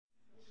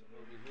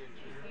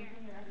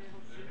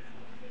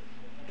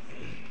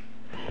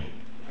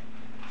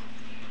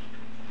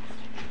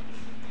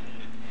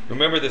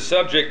Remember the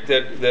subject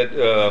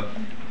that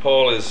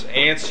Paul is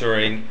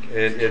answering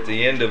at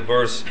the end of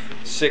verse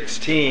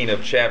 16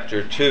 of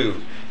chapter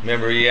 2.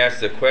 Remember, he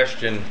asked the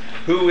question,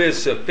 who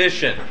is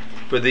sufficient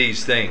for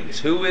these things?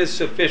 Who is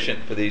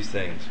sufficient for these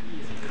things?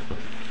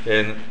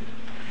 And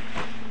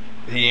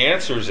he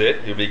answers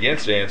it, he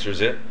begins to answer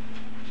it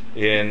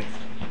in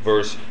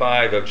verse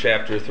 5 of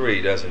chapter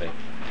 3, doesn't he?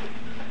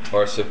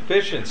 Our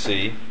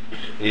sufficiency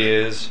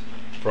is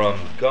from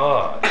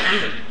God.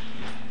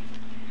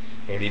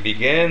 And he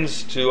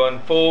begins to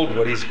unfold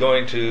what he's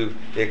going to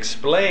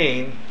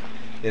explain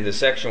in the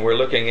section we're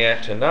looking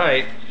at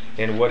tonight,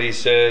 in what he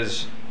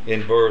says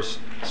in verse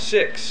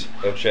 6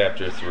 of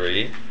chapter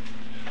 3,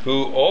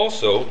 who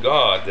also,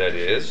 God that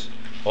is,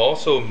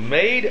 also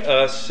made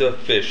us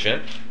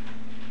sufficient,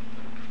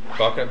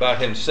 talking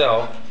about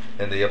himself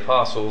and the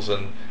apostles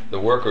and the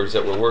workers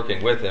that were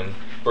working with him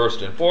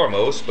first and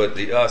foremost, but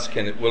the us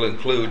will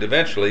include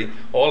eventually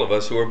all of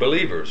us who are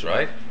believers,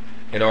 right?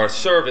 In our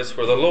service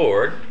for the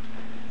Lord.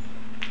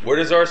 Where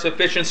does our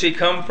sufficiency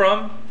come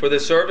from for the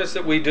service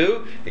that we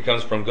do? It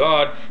comes from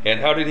God.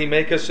 And how did he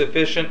make us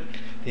sufficient?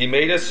 He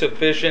made us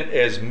sufficient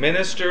as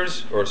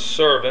ministers or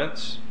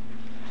servants.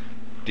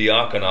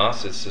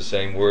 Diakonos, it's the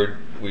same word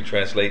we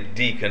translate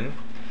deacon.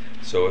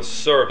 So a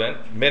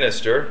servant,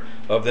 minister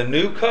of the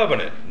new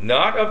covenant,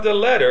 not of the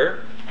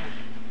letter,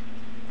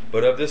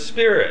 but of the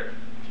Spirit.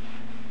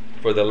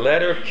 For the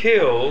letter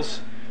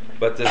kills,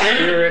 but the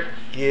Spirit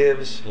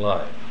gives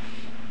life.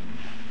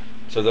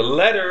 So the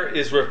letter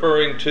is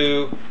referring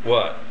to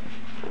what?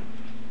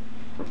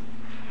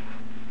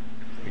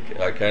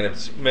 I kind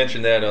of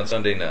mentioned that on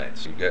Sunday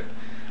nights. We've got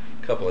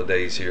a couple of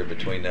days here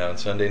between now and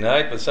Sunday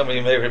night, but some of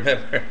you may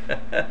remember.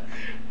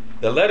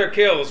 The letter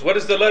kills. What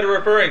is the letter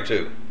referring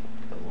to?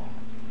 The law.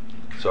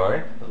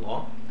 Sorry? The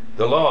law.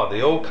 The law, the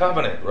old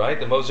covenant, right?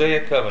 The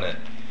Mosaic covenant.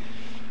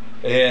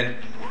 And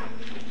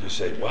you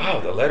say,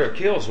 wow, the letter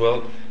kills. Well,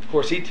 of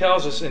course, he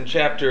tells us in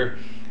chapter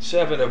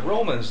 7 of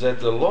Romans that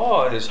the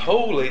law is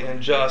holy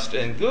and just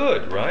and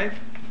good, right?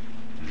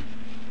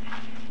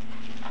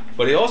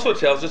 But he also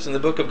tells us in the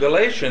book of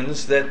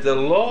Galatians that the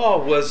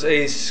law was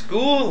a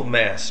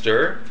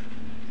schoolmaster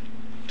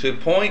to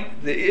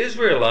point the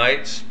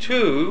Israelites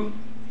to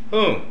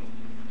whom?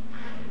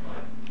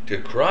 To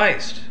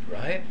Christ,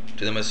 right?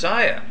 To the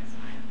Messiah.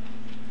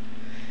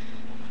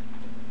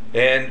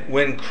 And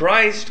when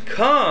Christ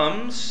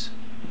comes,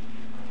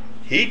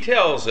 he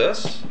tells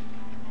us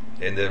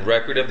in the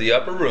record of the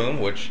upper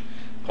room, which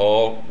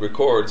Paul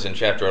records in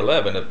chapter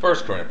 11 of 1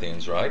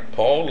 Corinthians, right?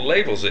 Paul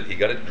labels it. He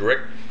got it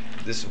direct.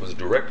 This was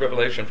direct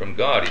revelation from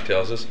God, he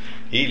tells us.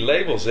 He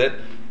labels it,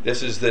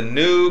 this is the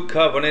new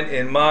covenant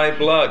in my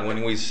blood.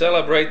 When we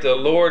celebrate the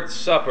Lord's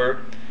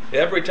Supper,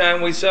 every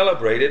time we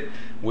celebrate it,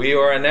 we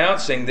are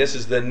announcing this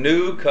is the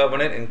new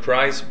covenant in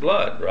Christ's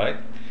blood, right?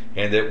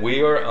 And that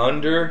we are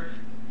under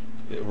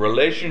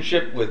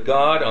relationship with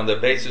God on the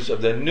basis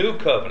of the new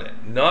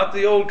covenant, not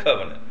the old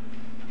covenant.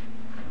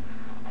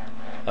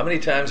 How many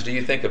times do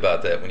you think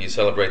about that when you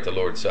celebrate the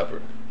Lord's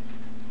Supper?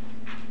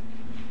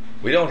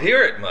 We don't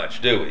hear it much,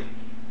 do we?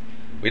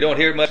 We don't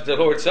hear it much at the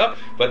Lord's Supper,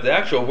 but the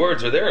actual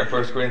words are there in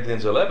 1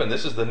 Corinthians 11.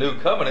 This is the new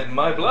covenant in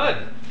my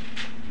blood.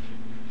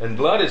 And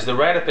blood is the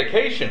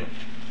ratification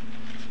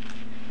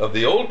of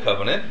the old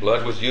covenant.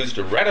 Blood was used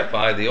to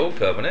ratify the old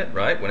covenant,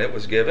 right, when it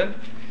was given.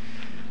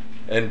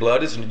 And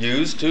blood is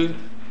used to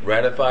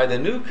ratify the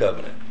new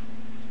covenant.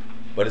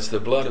 But it's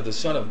the blood of the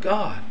Son of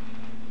God,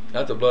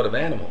 not the blood of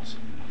animals.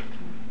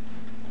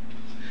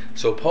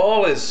 So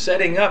Paul is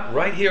setting up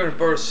right here in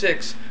verse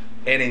 6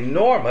 an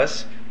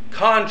enormous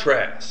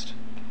contrast,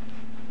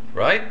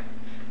 right?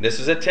 This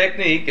is a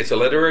technique. It's a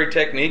literary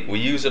technique. We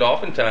use it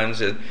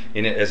oftentimes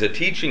as a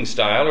teaching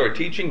style or a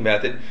teaching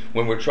method.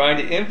 When we're trying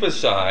to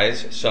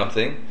emphasize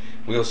something,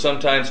 we'll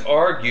sometimes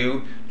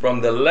argue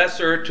from the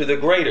lesser to the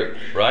greater,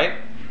 right?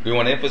 We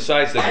want to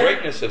emphasize the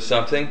greatness of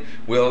something.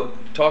 We'll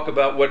talk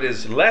about what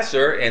is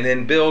lesser and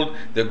then build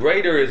the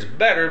greater is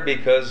better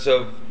because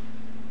of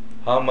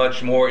how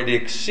much more it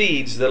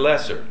exceeds the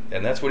lesser.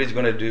 And that's what he's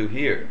going to do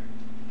here.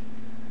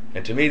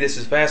 And to me this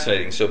is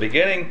fascinating. So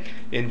beginning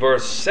in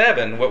verse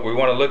 7, what we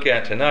want to look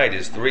at tonight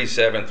is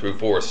 3:7 through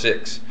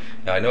 4:6.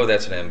 Now I know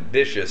that's an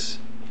ambitious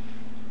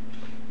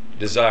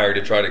desire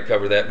to try to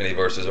cover that many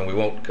verses, and we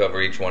won't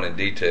cover each one in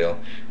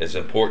detail, as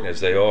important as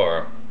they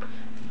are.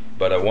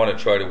 But I want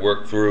to try to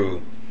work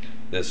through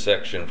this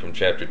section from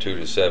chapter 2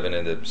 to 7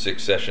 in the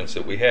 6 sessions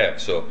that we have.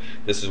 So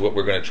this is what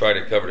we're going to try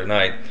to cover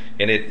tonight.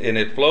 And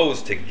it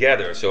flows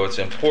together. So it's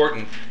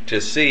important to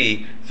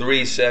see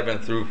 3:7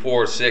 through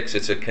 4:6.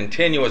 It's a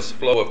continuous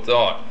flow of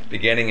thought.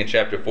 Beginning in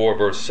chapter 4,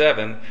 verse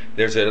 7,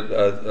 there's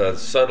a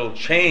subtle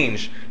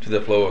change to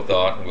the flow of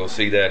thought. And we'll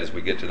see that as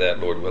we get to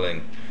that, Lord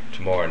willing,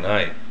 tomorrow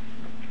night.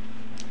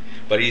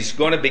 But he's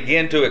going to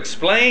begin to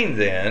explain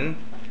then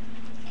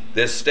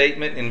this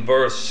statement in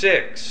verse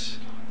 6.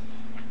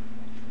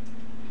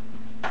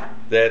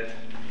 That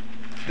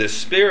the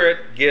Spirit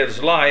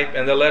gives life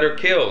and the letter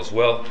kills.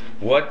 Well,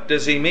 what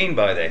does he mean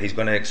by that? He's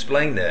going to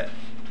explain that.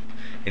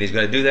 And he's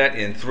going to do that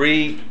in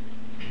 3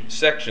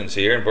 sections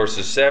here. In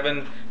verses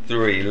 7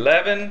 through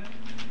 11,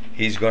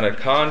 he's going to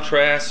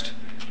contrast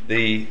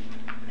the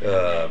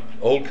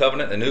Old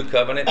Covenant, the New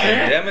Covenant,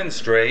 and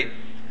demonstrate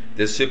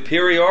the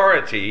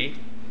superiority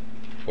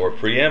or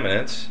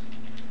preeminence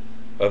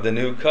of the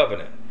New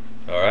Covenant.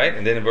 All right?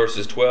 And then in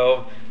verses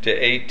 12 to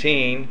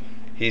 18,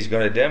 he's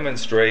going to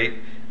demonstrate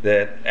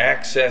that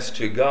access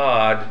to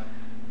God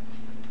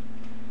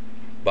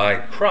by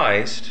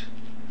Christ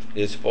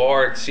is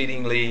far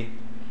exceedingly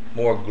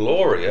more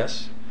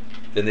glorious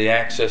than the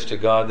access to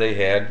God they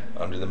had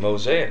under the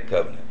Mosaic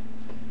covenant.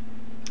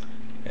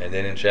 And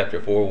then in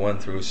chapter 4, 1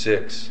 through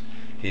 6,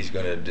 he's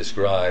going to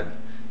describe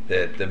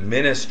that the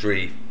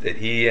ministry that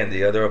he and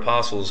the other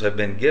apostles have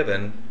been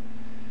given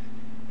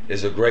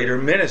is a greater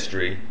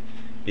ministry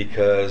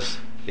because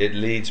it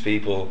leads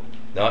people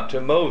not to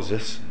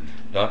Moses,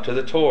 not to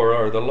the Torah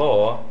or the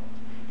law,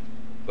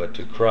 but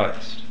to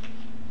Christ.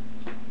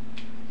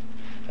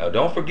 Now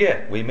don't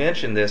forget, we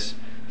mentioned this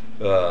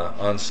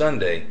on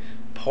Sunday.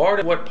 Part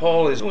of what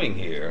Paul is doing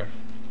here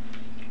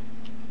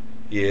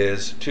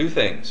is two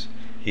things.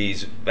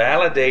 He's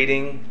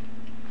validating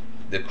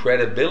the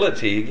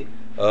credibility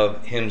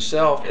of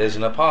himself as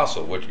an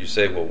apostle, which you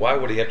say, well, why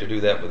would he have to do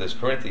that with this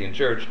Corinthian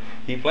church?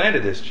 He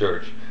planted this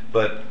church.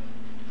 But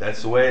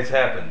that's the way it's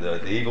happened.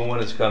 The evil one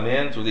has come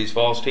in through these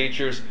false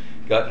teachers,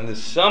 gotten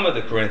some of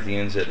the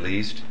Corinthians at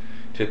least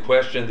to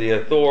question the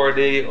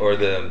authority or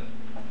the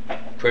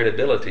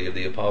credibility of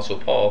the Apostle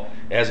Paul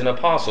as an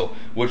apostle,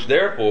 which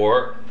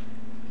therefore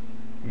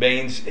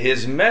means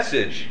his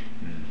message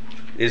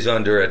is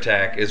under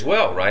attack as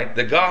well, right?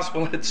 The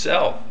gospel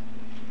itself.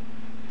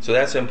 So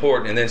that's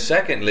important. And then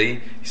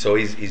secondly, so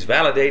he's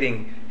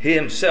validating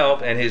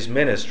himself and his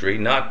ministry,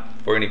 not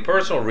for any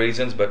personal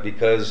reasons, but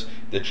because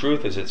the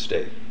truth is at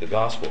stake, the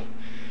gospel.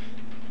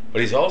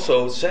 But he's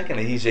also,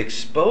 secondly, he's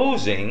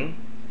exposing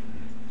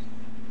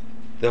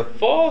the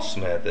false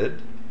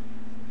method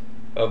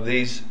of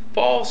these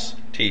false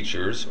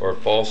teachers, or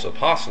false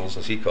apostles,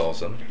 as he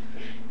calls them,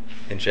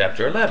 in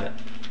chapter 11,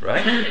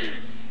 right?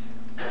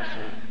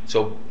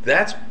 So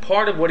that's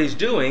part of what he's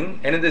doing,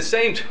 and at the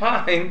same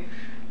time,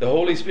 the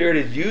Holy Spirit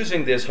is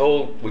using this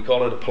whole, we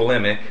call it a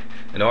polemic,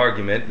 an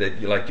argument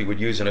that like you would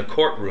use in a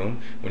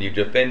courtroom when you're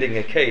defending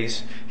a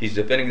case. He's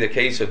defending the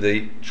case of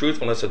the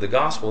truthfulness of the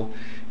gospel,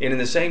 and in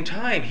the same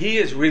time, he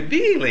is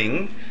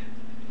revealing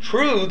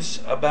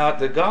truths about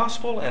the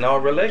gospel and our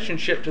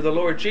relationship to the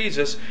Lord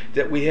Jesus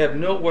that we have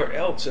nowhere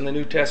else in the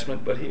New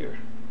Testament but here.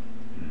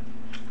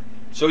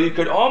 So you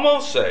could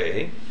almost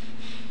say,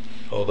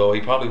 although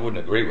he probably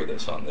wouldn't agree with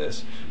us on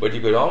this, but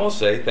you could almost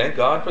say, thank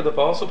God for the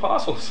false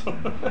apostles.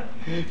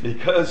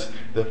 Because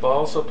the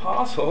false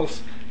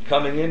apostles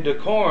coming into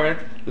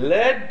Corinth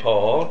led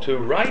Paul to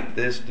write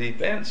this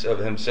defense of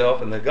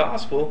himself in the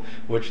gospel,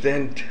 which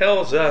then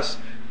tells us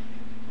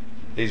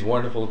these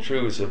wonderful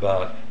truths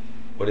about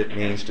what it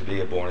means to be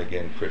a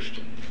born-again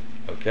Christian.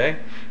 Okay?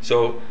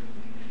 So,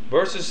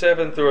 verses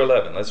 7 through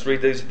 11. Let's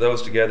read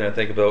those together and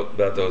think about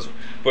those.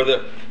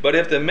 But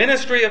if the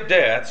ministry of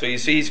death, so you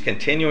see he's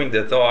continuing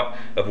the thought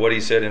of what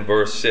he said in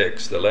verse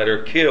 6. The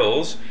letter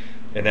kills,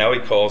 and now he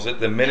calls it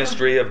the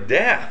ministry of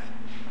death.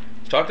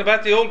 He's talking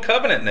about the Old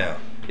Covenant now.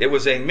 It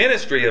was a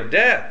ministry of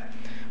death,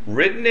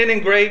 written and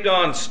engraved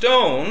on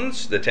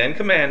stones, the Ten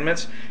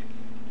Commandments.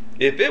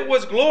 If it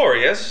was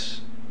glorious,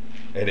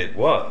 and it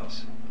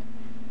was,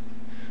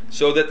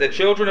 so that the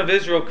children of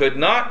Israel could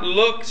not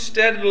look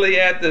steadily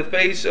at the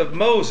face of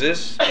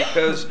Moses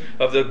because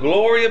of the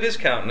glory of his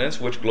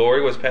countenance, which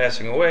glory was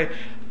passing away,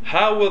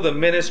 how will the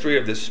ministry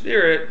of the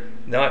Spirit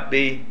not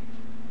be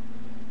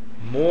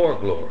more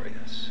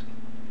glorious?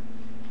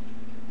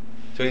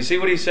 So you see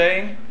what he's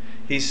saying?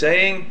 He's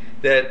saying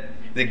that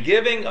the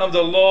giving of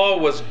the law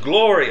was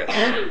glorious,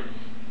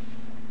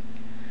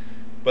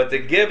 but the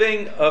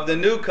giving of the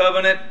new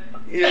covenant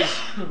is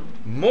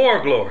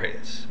more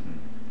glorious.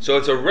 So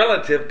it's a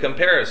relative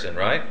comparison,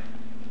 right?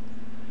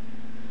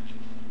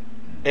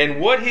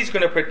 And what he's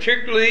going to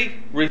particularly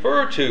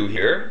refer to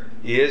here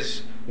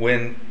is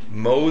when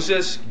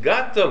Moses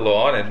got the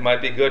law, and it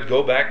might be good to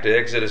go back to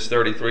Exodus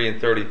 33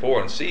 and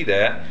 34 and see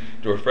that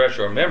to refresh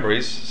our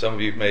memories. Some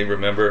of you may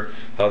remember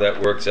how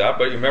that works out,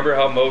 but you remember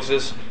how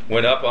Moses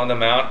went up on the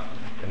mount,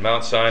 in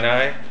Mount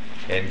Sinai,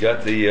 and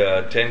got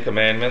the Ten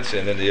Commandments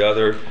and then the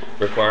other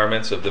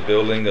requirements of the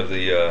building of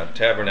the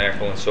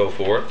tabernacle and so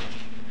forth.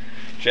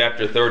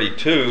 Chapter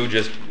 32,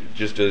 just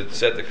to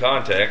set the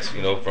context,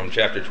 from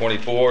chapter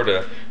 24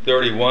 to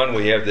 31,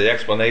 we have the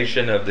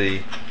explanation of the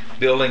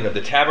building of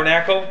the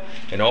tabernacle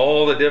and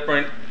all the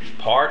different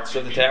parts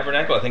of the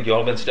tabernacle. I think you all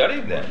have been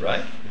studying that,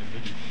 right?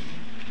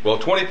 Well,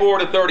 24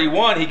 to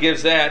 31, he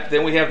gives that.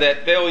 Then we have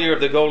that failure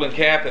of the golden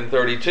calf in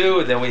 32,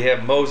 and then we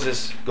have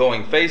Moses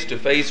going face to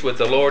face with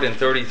the Lord in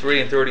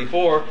 33 and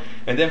 34.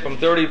 And then from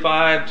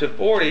 35 to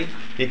 40,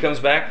 he comes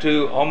back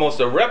to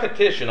almost a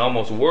repetition,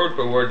 almost word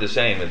for word the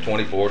same in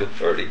 24 to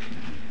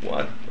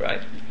 31,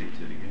 right?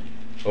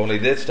 Only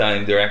this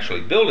time they're actually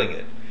building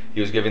it.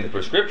 He was giving the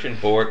prescription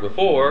for it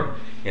before,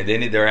 and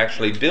then they're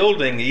actually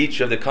building each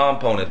of the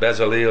components,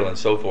 Bezalel and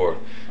so forth,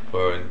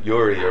 or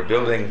Uri are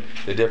building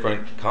the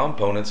different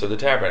components of the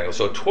tabernacle.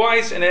 So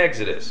twice in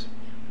Exodus,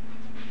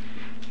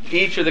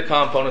 each of the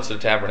components of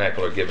the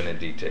tabernacle are given in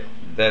detail.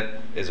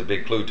 That is a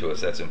big clue to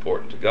us. That's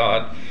important to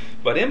God.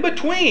 But in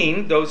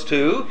between those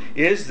two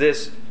is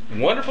this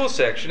wonderful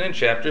section in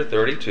chapter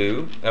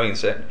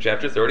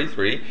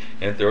 33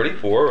 and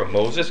 34, where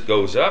Moses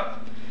goes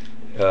up.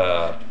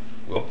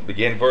 We'll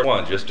begin verse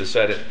 1 just to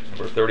set it.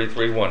 Verse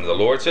 33:1. The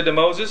Lord said to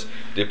Moses,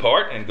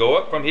 "Depart and go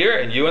up from here,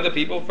 and you and the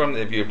people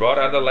if you brought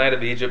out of the land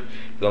of Egypt,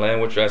 the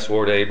land which I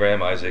swore to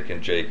Abraham, Isaac,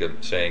 and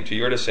Jacob, saying, to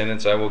your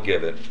descendants I will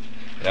give it,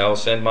 and I will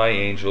send my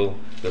angel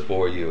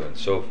before you," and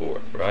so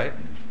forth, right?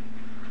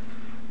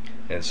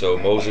 And so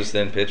Moses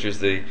then pitches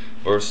the,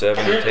 verse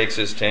 7, he takes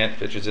his tent,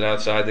 pitches it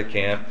outside the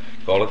camp,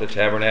 call it the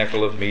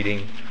tabernacle of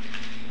meeting.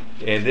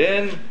 And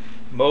then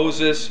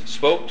Moses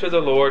spoke to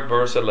the Lord,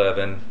 verse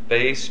 11,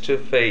 face to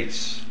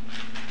face.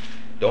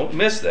 Don't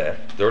miss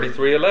that,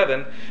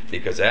 33:11,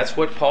 because that's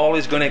what Paul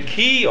is going to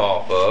key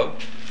off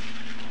of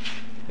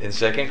in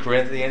 2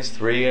 Corinthians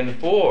 3 and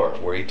 4,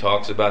 where he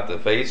talks about the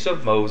face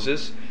of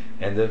Moses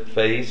and the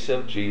face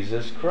of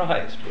Jesus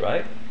Christ,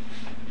 right?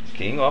 He's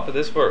keying off of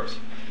this verse.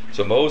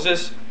 So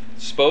Moses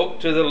spoke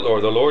to the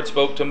Lord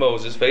spoke to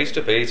Moses face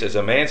to face as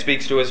a man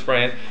speaks to his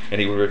friend,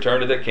 and he would return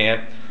to the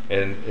camp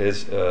and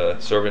his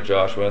servant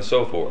Joshua and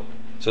so forth.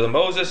 So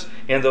Moses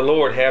and the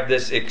Lord have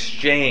this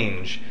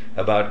exchange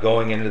about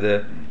going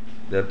into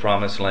the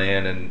promised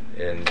land,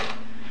 and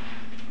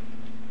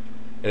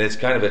it's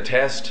kind of a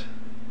test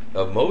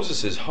of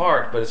Moses'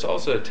 heart, but it's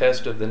also a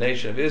test of the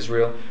nation of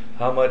Israel,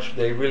 how much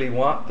they really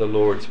want the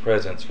Lord's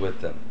presence with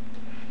them.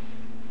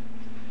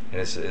 And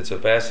it's a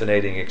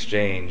fascinating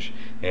exchange.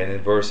 And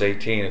in verse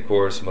 18, of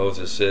course,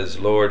 Moses says,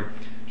 "Lord,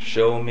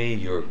 show me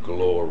your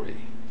glory.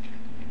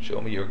 Show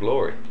me your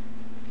glory."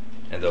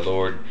 And the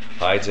Lord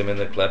hides him in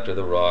the cleft of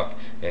the rock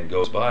and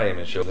goes by him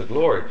and shows the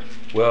glory.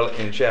 Well,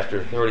 in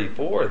chapter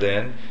 34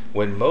 then,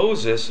 when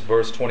Moses,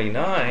 verse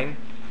 29,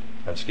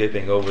 I'm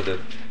skipping over the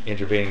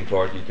intervening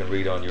part, you can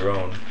read on your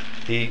own.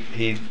 He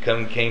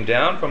came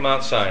down from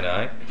Mount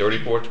Sinai,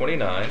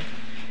 34:29,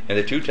 and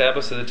the two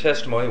tablets of the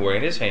testimony were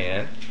in his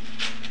hand.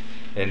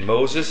 And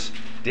Moses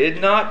did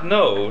not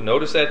know,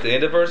 notice at the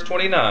end of verse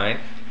 29,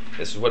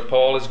 this is what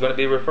Paul is going to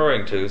be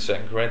referring to,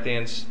 2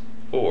 Corinthians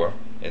 4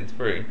 and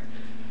 3.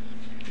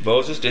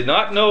 Moses did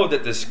not know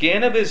that the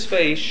skin of his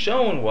face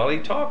shone while he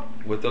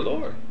talked with the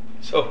Lord.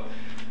 So,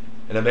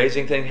 an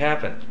amazing thing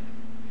happened.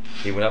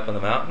 He went up on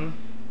the mountain.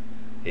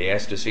 He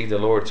asked to see the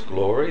Lord's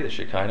glory, the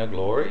Shekinah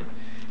glory,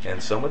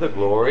 and some of the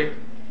glory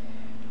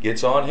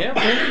gets on him,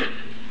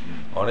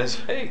 on his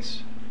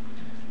face.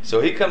 So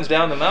he comes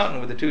down the mountain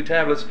with the two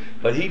tablets,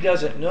 but he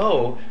doesn't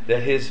know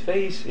that his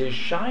face is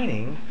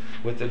shining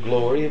with the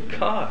glory of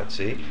God,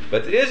 see?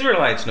 But the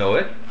Israelites know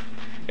it,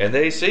 and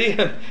they see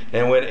him.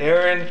 And when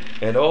Aaron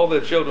and all the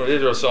children of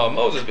Israel saw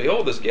Moses,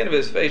 behold, the skin of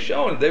his face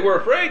shone, they were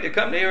afraid to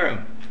come near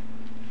him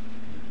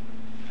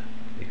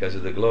because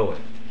of the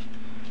glowing.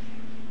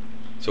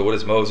 So what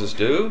does Moses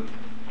do?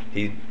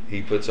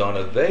 He puts on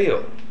a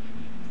veil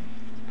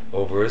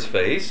over his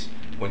face.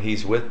 When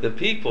he's with the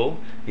people,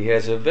 he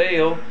has a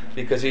veil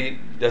because he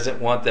doesn't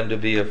want them to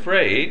be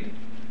afraid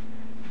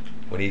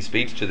when he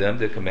speaks to them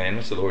the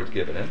commandments the Lord's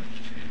given him.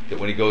 That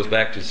when he goes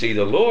back to see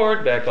the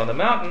Lord back on the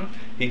mountain,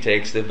 he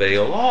takes the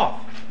veil off.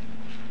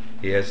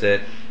 He has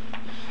that,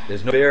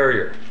 there's no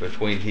barrier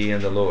between he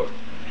and the Lord.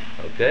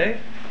 Okay?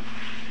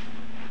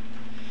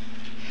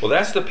 Well,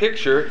 that's the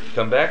picture.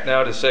 Come back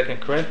now to 2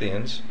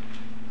 Corinthians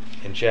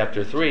in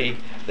chapter 3.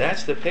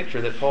 That's the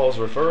picture that Paul's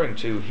referring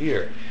to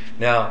here.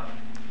 Now,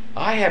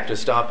 I have to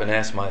stop and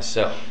ask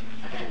myself,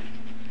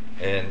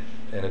 and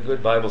a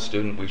good Bible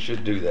student, we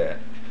should do that.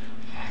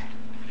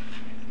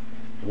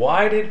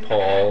 Why did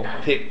Paul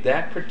pick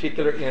that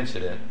particular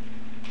incident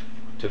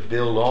to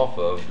build off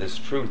of this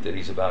truth that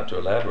he's about to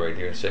elaborate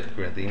here in 2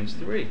 Corinthians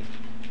 3?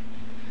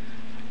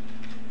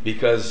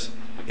 Because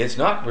it's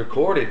not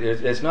recorded,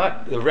 it's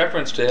not, the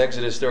reference to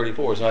Exodus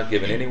 34 is not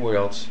given anywhere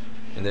else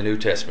in the New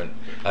Testament.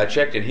 I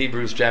checked in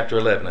Hebrews chapter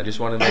 11. I just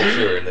want to make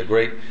sure. And the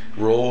great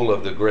role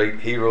of the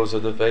great heroes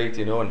of the faith,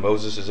 and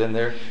Moses is in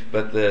there.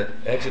 But the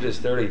Exodus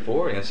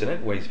 34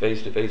 incident, when he's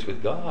face to face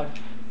with God,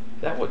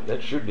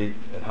 that should be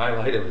a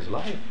highlight of his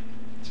life.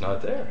 It's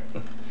not there.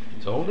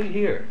 It's only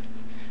here.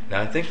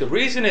 Now I think the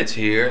reason it's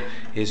here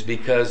is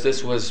because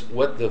this was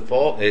what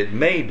it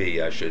may be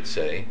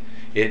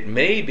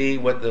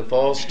what the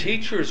false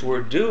teachers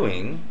were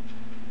doing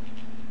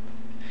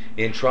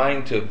in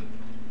trying to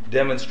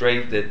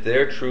demonstrate that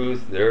their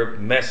truth, their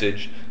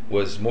message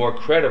was more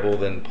credible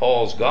than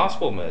Paul's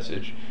gospel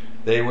message.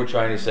 They were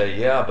trying to say,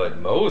 yeah, but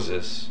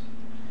Moses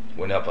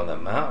went up on the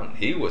mountain.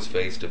 He was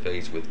face to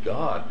face with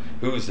God.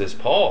 Who's this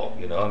Paul?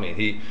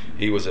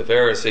 He was a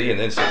Pharisee, and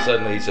then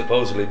suddenly he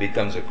supposedly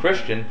becomes a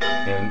Christian,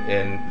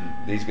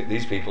 and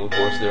these people, of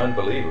course, they're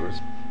unbelievers.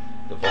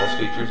 The false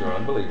teachers are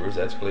unbelievers.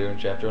 That's clear in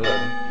chapter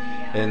 11.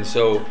 And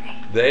so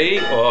they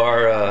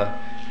are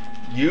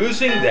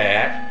using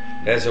that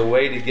as a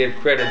way to give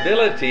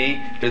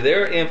credibility to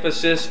their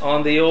emphasis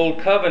on the old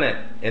covenant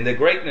and the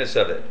greatness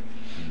of it.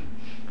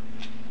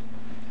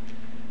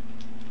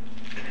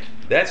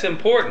 That's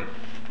important.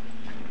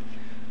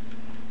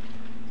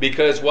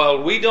 Because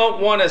while we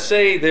don't want to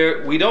say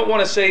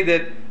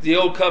that the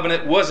old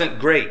covenant wasn't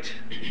great.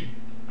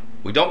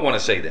 We don't want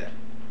to say that.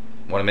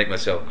 I want to make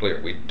myself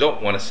clear. We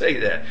don't want to say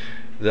that.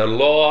 The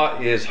law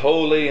is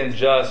holy and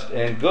just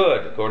and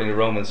good, according to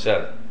Romans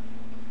 7.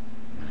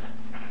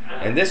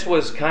 And this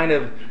was kind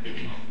of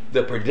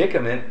the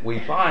predicament we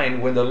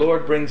find when the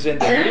Lord brings in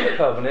the new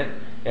covenant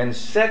and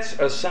sets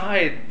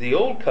aside the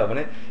old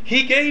covenant.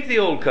 He gave the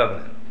old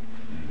covenant.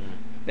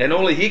 And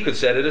only He could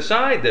set it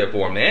aside,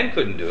 therefore. Man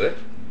couldn't do it.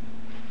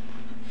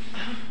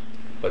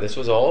 But this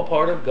was all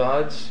part of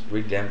God's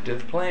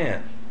redemptive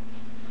plan.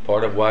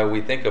 Part of why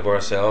we think of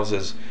ourselves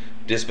as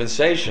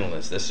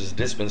dispensationalists. This is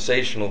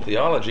dispensational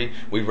theology.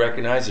 We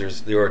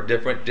recognize there are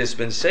different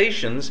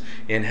dispensations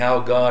in how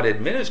God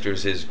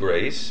administers His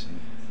grace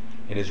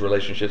in His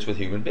relationships with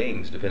human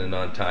beings, depending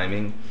on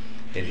timing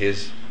in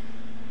His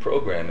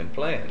program and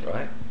plan,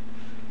 right?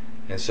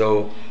 And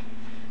so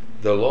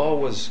the law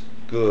was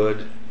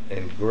good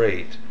and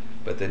great,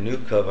 but the new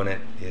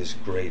covenant is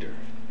greater.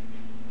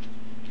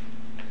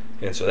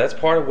 And so that's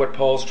part of what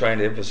Paul's trying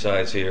to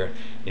emphasize here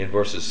in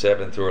verses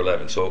 7 through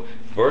 11. So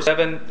verse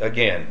 7,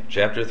 again,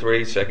 chapter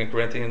 3, 2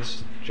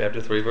 Corinthians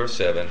chapter 3, verse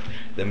 7.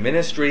 The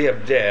ministry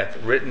of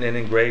death written and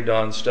engraved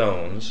on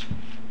stones.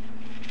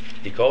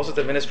 He calls it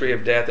the ministry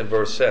of death in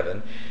verse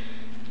 7.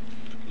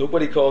 Look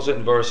what he calls it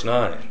in verse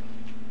 9.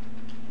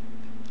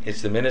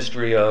 It's the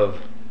ministry of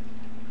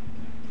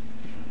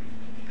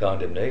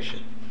condemnation.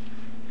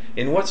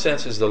 In what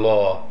sense is the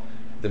law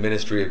the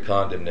ministry of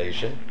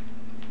condemnation?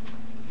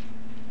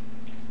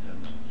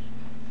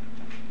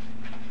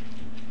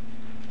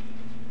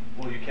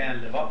 Well, you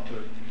can't live up to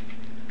it.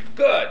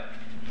 Good.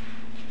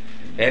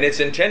 And it's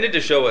intended to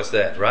show us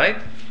that, right?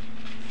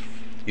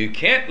 You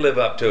can't live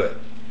up to it.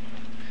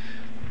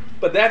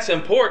 But that's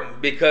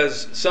important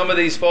because some of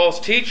these false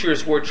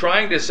teachers were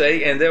trying to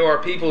say, and there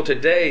are people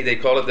today, they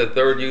call it the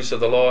third use of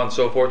the law and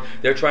so forth,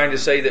 they're trying to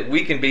say that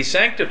we can be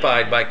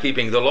sanctified by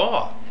keeping the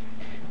law.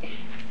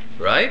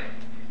 Right?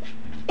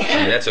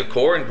 And that's a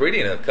core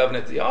ingredient of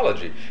covenant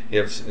theology.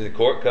 You have the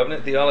core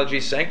covenant theology,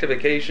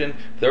 sanctification,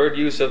 third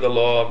use of the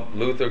law.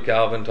 Luther,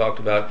 Calvin talked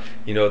about,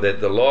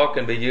 that the law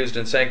can be used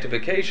in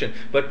sanctification.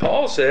 But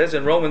Paul says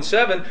in Romans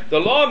 7, the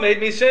law made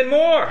me sin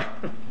more.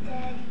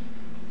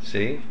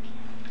 See?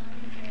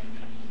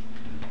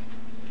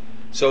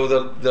 So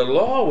the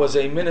law was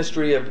a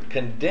ministry of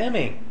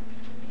condemning.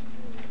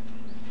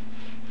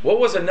 What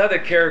was another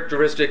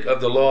characteristic of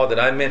the law that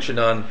I mentioned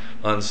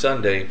on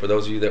Sunday, for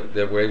those of you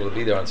that were able to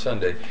be there on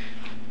Sunday,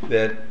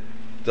 that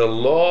the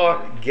law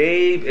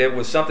it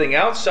was something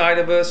outside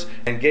of us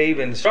and gave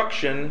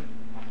instruction,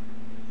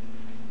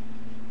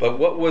 but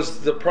what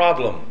was the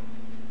problem?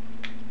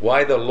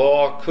 Why the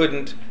law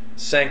couldn't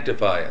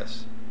sanctify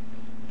us?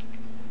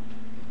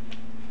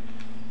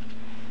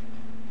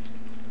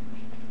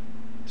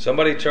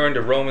 Somebody turn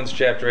to Romans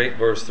chapter 8,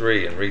 verse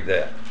 3 and read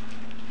that.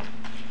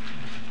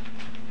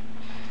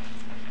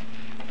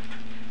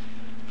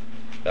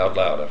 Out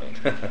loud,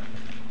 I mean.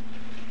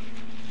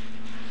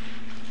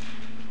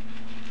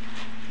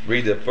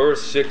 Read the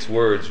first 6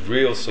 words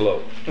real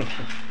slow.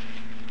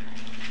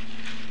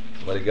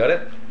 Somebody got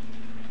it?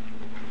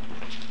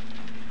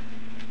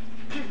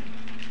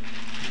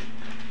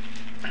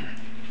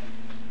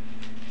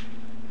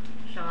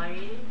 Shall I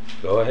read it?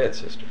 Go ahead,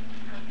 sister.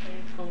 Okay.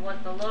 For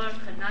what the Lord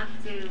could not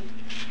do,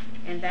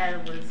 in that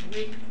it was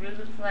weak through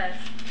the flesh,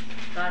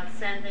 God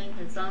sending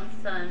His own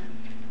Son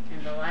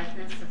in the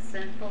likeness of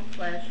sinful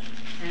flesh,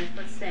 and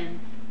for sin,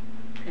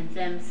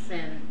 condemned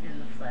sin in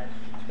the flesh.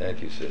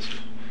 Thank you, sister.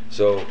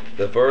 So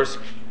the first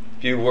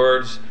few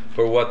words,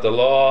 for what the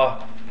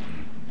law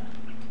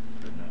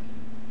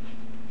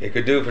it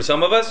could do for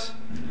some of us.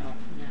 No.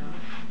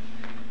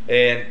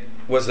 And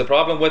was the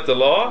problem with the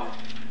law?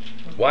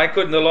 Why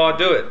couldn't the law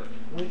do it?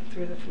 Weak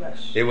through the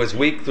flesh. It was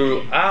weak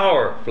through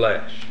our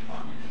flesh.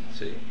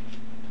 See,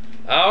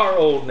 our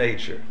old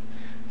nature.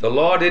 The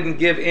law didn't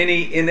give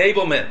any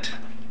enablement.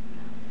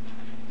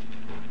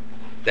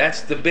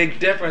 That's the big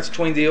difference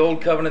between the old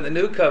covenant and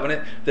the new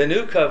covenant. The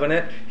new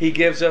covenant, He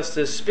gives us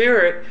the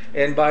Spirit,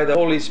 and by the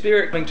Holy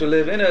Spirit coming to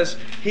live in us,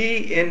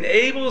 He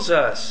enables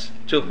us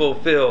to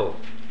fulfill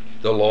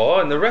the law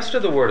and the rest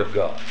of the Word of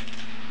God.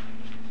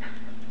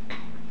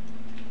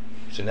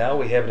 So now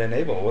we have an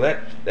enablement. Well,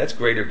 that's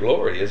greater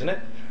glory, isn't it?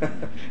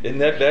 Isn't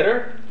that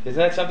better? Isn't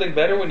that something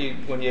better when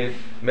you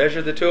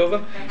measure the two of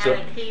them? They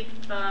had to keep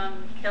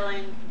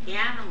killing the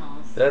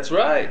animals. That's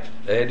right.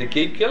 They had to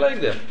keep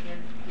killing them.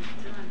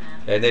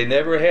 And they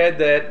never had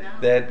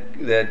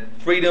that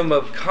freedom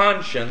of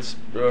conscience.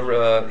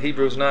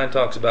 Hebrews 9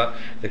 talks about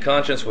the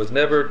conscience was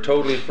never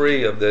totally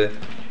free of the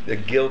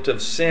guilt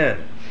of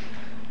sin.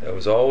 There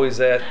was always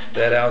that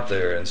out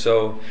there. And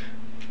so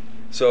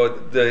So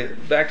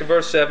back to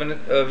verse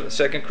 7 of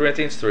 2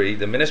 Corinthians 3,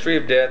 the ministry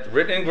of death,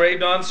 written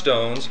engraved on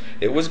stones,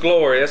 it was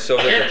glorious, so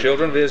that the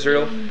children of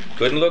Israel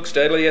couldn't look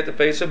steadily at the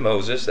face of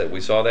Moses, that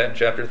we saw that in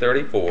chapter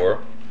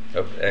 34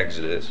 of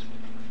Exodus.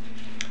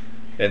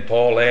 And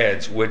Paul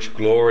adds, which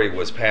glory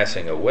was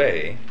passing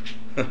away.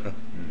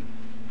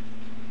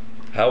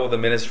 How will the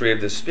ministry of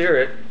the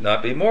Spirit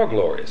not be more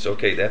glorious?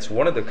 Okay, that's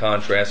one of the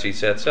contrasts he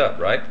sets up,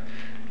 right?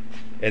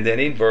 And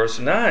then in verse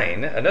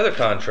 9, another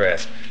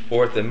contrast.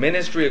 For if the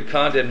ministry of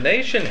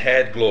condemnation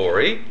had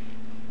glory,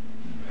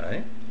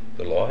 right?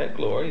 The law had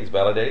glory. He's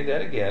validating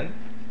that again.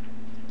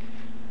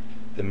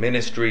 The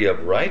ministry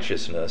of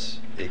righteousness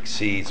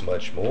exceeds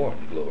much more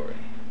in glory.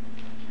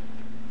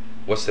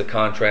 What's the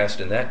contrast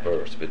in that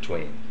verse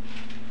between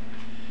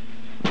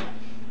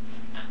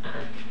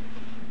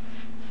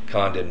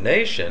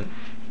condemnation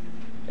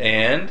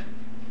and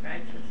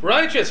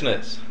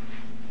righteousness?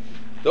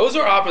 Those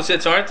are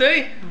opposites, aren't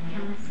they?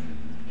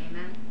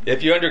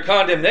 If you're under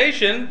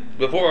condemnation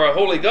before a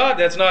holy God,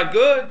 that's not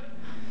good.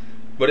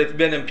 But if you've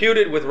been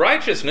imputed with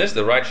righteousness,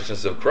 the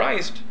righteousness of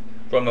Christ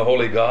from the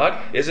holy God,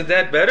 isn't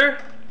that better?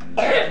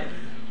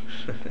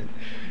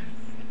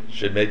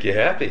 Should make you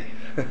happy.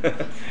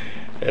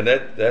 And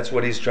that's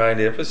what he's trying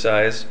to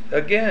emphasize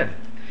again.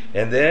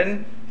 And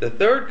then the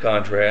third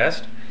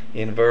contrast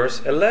in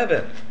verse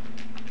 11.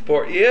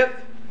 For if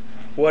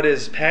what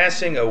is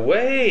passing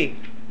away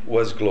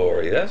was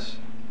glorious,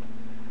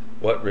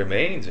 what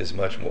remains is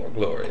much more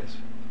glorious.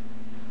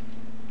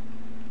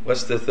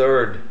 What's the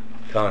third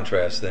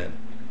contrast then?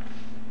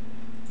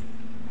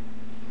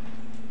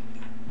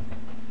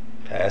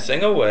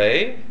 Passing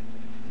away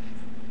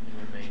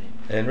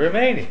and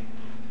remaining.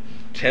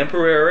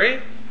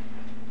 Temporary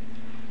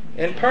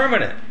and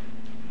permanent.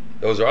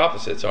 Those are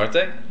opposites, aren't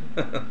they?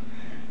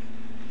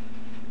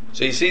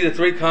 So you see the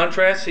three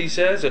contrasts he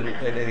says, and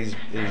he's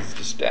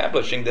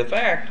establishing the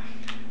fact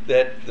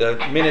that the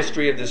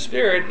ministry of the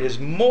Spirit is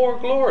more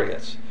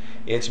glorious.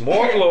 It's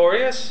more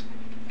glorious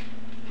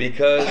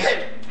because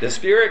the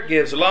Spirit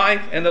gives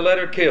life and the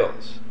letter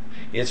kills.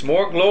 It's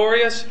more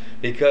glorious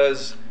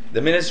because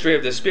the ministry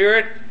of the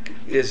Spirit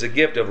is the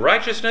gift of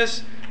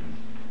righteousness.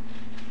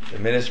 The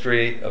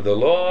ministry of the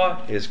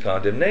law is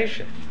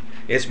condemnation.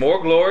 It's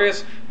more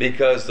glorious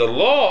because the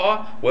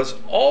law was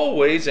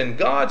always, in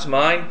God's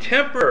mind,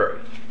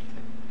 temporary.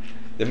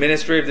 The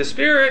ministry of the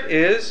Spirit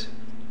is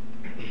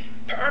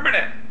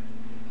permanent.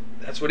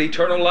 That's what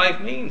eternal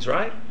life means,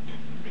 right?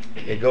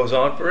 It goes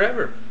on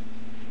forever.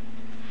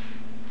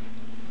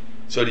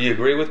 So do you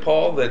agree with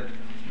Paul that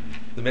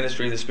the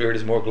ministry of the Spirit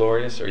is more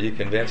glorious? Are you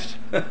convinced?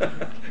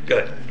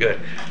 Good.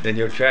 Then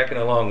you're tracking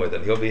along with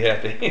him. He'll be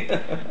happy.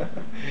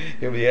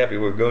 He'll be happy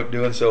we're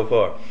doing so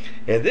far.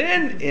 And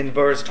then in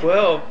verse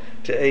 12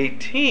 to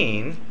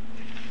 18,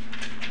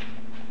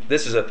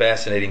 this is a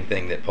fascinating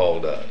thing that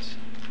Paul does.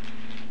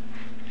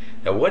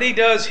 Now what he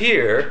does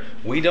here,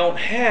 we don't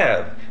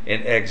have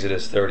in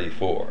Exodus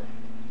 34.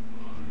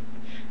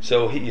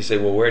 So you say,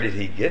 well, where did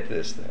he get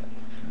this then?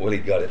 Well, he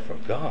got it from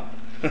God.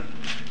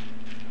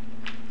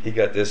 He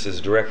got this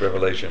as direct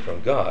revelation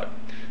from God.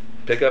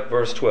 Pick up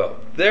verse 12.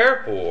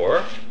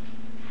 Therefore,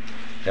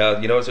 now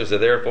you notice there's a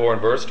therefore in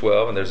verse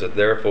 12 and there's a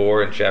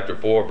therefore in chapter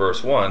 4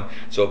 verse 1.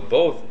 So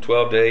both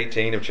 12 to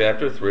 18 of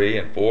chapter 3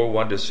 and 4,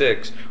 1 to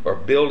 6 are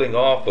building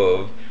off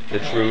of the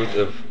truth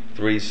of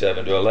 3,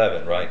 7 to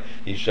 11, right?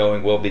 He's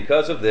showing, well,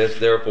 because of this,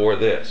 therefore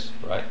this,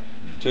 right?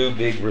 Two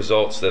big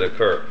results that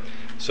occur.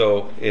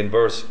 So in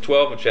verse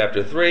 12 of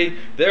chapter 3,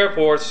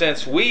 therefore,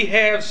 since we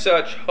have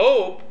such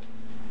hope,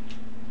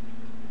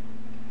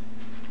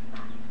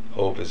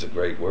 hope is a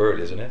great word,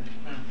 isn't it?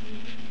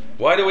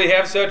 Why do we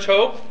have such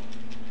hope?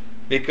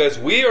 Because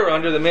we are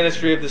under the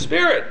ministry of the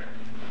Spirit.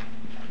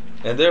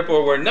 And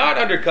therefore we're not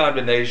under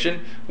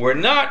condemnation, we're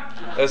not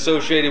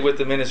associated with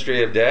the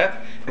ministry of death,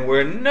 and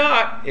we're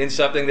not in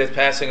something that's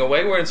passing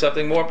away, we're in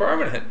something more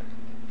permanent.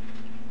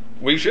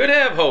 We should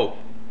have hope.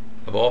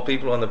 Of all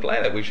people on the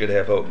planet, we should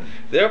have hope.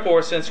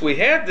 Therefore, since we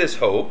have this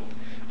hope,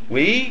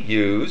 we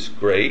use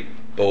great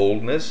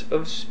boldness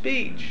of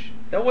speech.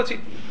 Now what's he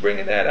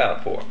bringing that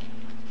out for?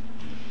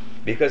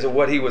 Because of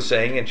what he was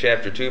saying in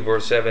chapter 2,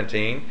 verse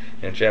 17,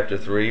 and chapter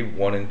 3,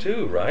 1 and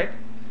 2, right?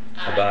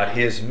 About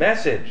his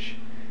message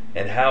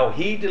and how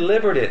he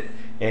delivered it.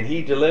 And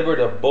he delivered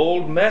a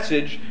bold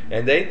message,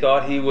 and they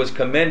thought he was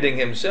commending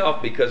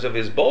himself because of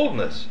his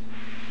boldness.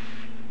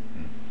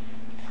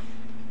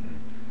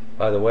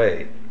 By the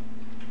way,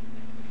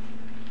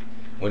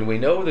 when we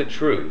know the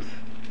truth,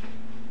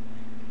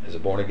 as a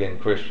born-again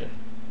Christian,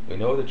 we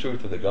know the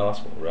truth of the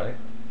gospel, right?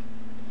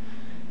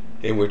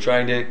 And we're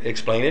trying to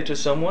explain it to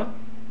someone,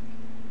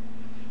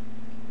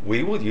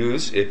 we will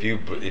use, if you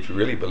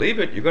really believe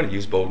it, you're going to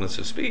use boldness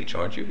of speech,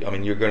 aren't you? I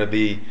mean, you're going to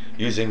be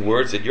using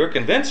words that you're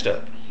convinced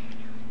of.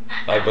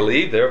 I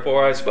believe,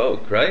 therefore I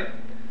spoke, right?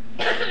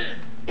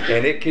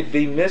 And it could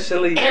be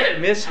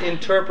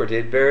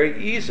misinterpreted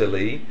very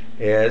easily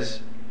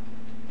as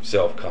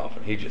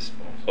self-confident. He just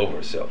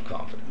over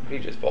self-confident. He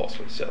just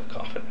falsely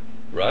self-confident,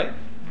 right?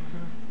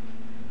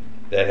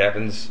 That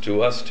happens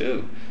to us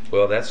too.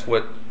 Well, that's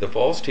what the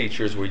false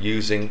teachers were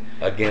using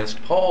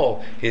against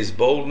Paul. His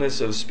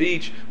boldness of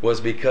speech was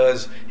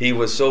because he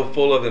was so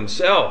full of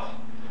himself.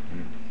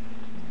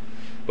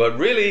 But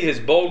really, his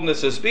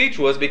boldness of speech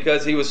was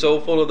because he was so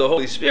full of the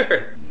Holy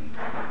Spirit.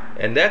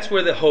 And that's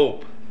where the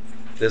hope,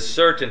 the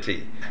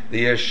certainty,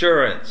 the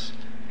assurance,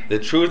 the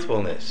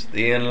truthfulness,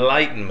 the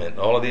enlightenment,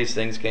 all of these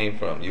things came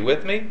from. You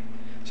with me?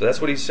 So that's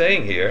what he's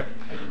saying here.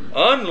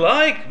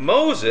 Unlike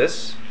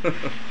Moses,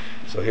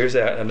 so here's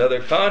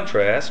another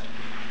contrast,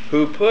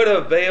 who put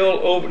a veil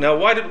over. Now,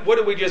 what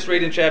did we just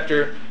read in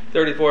chapter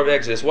 34 of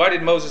Exodus? Why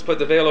did Moses put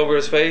the veil over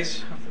his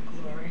face? Because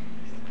of glory.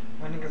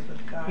 When he was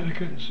with God. But he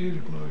couldn't see the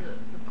glory.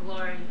 The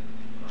glory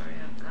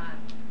of God.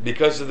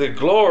 Because of the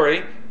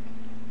glory.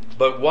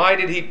 But why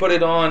did he put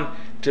it on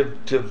to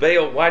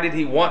veil? Why did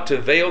he want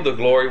to veil the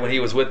glory when he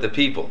was with the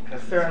people?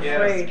 Because they're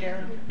afraid.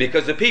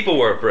 Because the people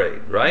were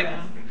afraid, right?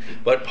 Yeah.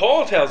 But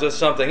Paul tells us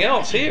something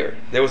else here.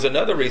 There was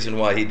another reason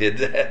why he did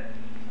that.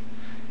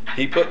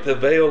 He put the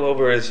veil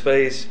over his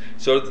face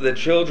so that the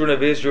children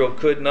of Israel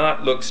could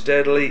not look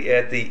steadily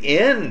at the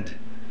end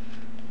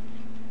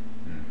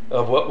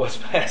of what was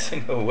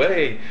passing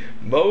away.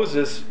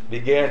 Moses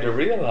began to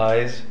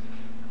realize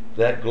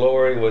that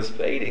glory was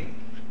fading.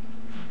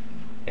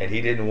 And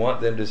he didn't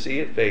want them to see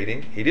it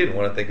fading. He didn't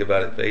want to think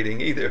about it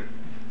fading either.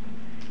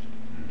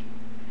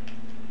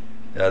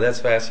 Now that's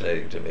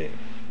fascinating to me,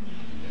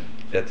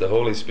 that the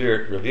Holy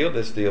Spirit revealed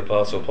this to the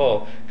Apostle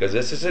Paul, because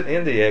this isn't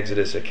in the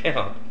Exodus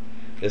account.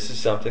 This is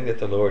something that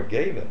the Lord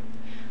gave him.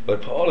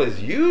 But Paul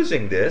is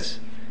using this,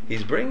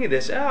 he's bringing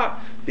this out,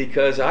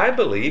 because I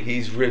believe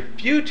he's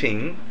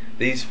refuting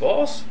these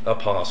false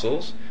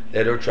apostles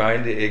that are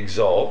trying to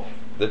exalt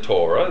the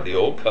Torah, the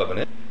Old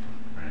Covenant,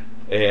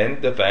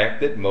 and the fact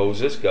that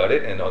Moses got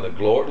it, and on the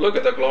glory, look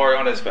at the glory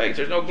on his face.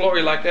 There's no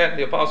glory like that in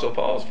the Apostle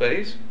Paul's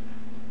face.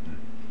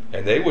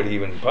 And they would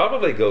even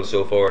probably go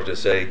so far as to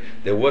say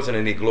there wasn't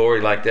any glory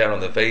like that on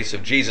the face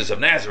of Jesus of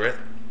Nazareth,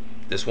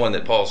 this one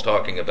that Paul's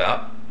talking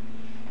about.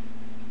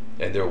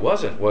 And there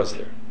wasn't, was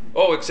there?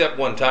 Oh, except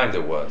one time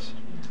there was.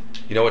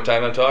 You know what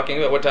time I'm talking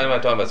about? What time am I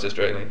talking about,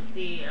 Sister Aileen?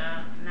 The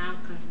Mount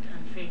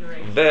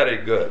Transfiguration. Very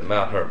good,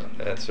 Mount Hermon.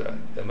 That's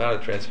right. The Mount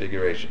of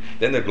Transfiguration.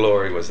 Then the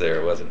glory was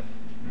there, wasn't it?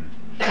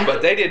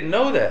 But they didn't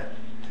know that,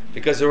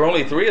 because there were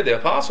only 3 of the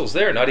apostles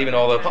there. Not even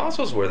all the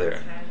apostles were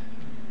there.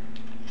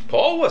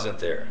 Paul wasn't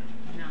there.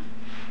 No.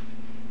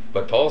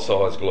 But Paul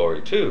saw his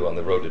glory too on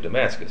the road to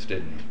Damascus,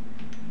 didn't he?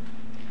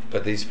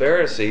 But these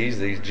Pharisees,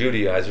 these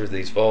Judaizers,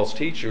 these false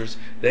teachers,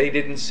 they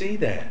didn't see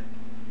that.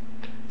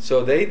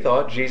 So they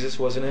thought Jesus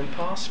was an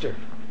imposter.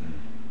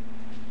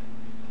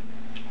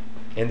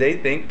 And they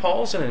think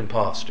Paul's an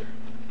imposter.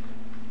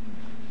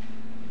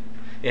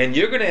 And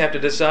you're going to have to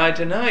decide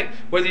tonight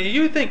whether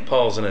you think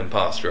Paul's an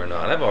imposter or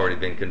not. I've already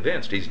been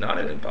convinced he's not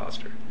an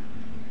imposter.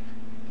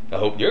 I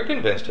hope you're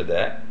convinced of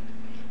that.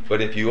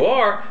 But if you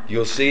are,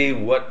 you'll see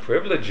what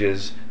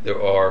privileges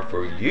there are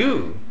for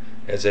you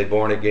as a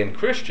born-again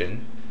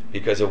Christian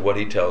because of what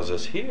he tells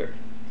us here.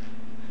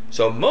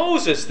 So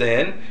Moses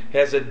then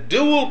has a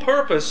dual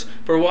purpose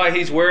for why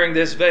he's wearing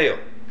this veil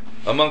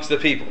amongst the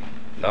people.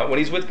 Not when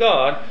he's with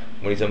God,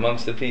 when he's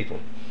amongst the people.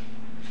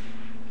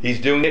 He's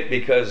doing it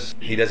because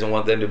he doesn't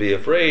want them to be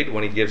afraid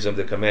when he gives them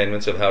the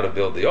commandments of how to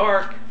build the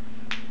ark,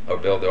 or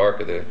build the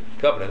Ark of the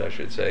Covenant, I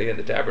should say, in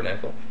the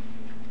tabernacle.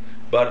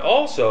 But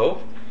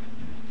also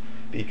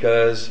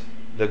because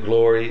the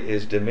glory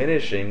is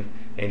diminishing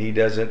and he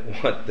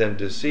doesn't want them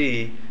to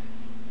see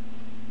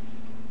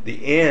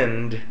the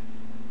end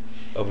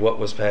of what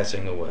was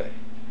passing away.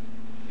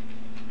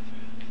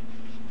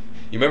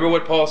 You remember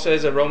what Paul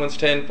says in Romans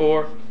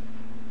 10:4?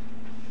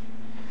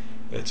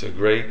 It's a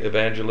great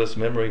evangelist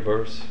memory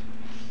verse.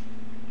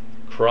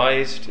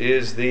 Christ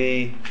is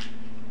the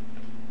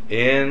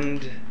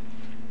end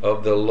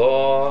of the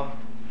law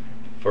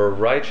for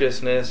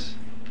righteousness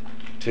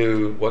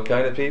to what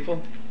kind of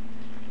people?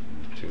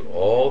 To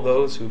all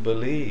those who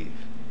believe.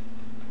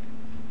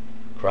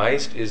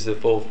 Christ is the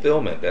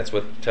fulfillment. That's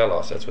what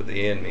telos, that's what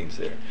the end means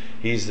there.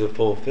 He's the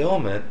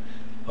fulfillment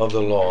of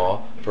the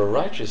law for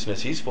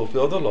righteousness. He's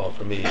fulfilled the law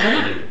for me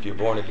if you're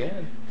born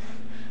again.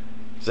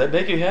 Does that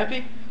make you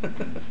happy?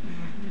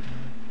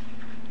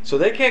 So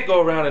they can't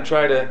go around and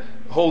try to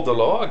hold the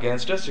law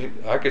against us.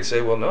 I could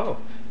say, well, no,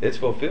 it's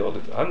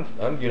fulfilled.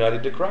 I'm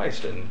united to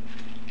Christ, and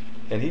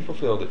he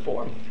fulfilled it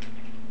for me.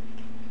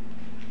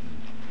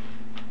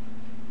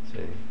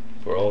 See,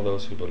 for all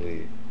those who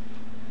believe.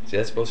 See,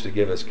 that's supposed to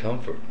give us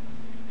comfort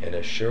and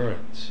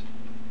assurance.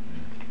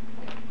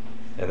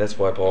 And that's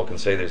why Paul can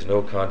say there's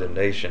no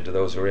condemnation to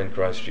those who are in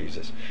Christ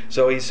Jesus.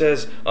 So he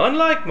says,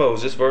 unlike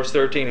Moses, verse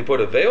 13, who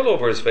put a veil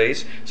over his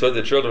face so that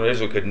the children of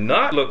Israel could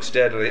not look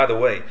steadily. By the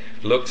way,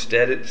 look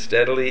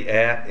steadily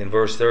at in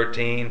verse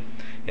 13,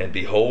 and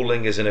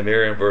beholding is in a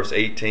mirror in verse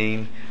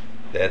 18.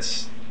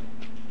 That's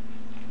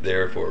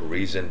there for a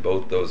reason.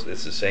 Both those,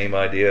 it's the same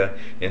idea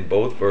in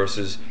both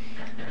verses.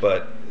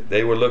 But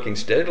they were looking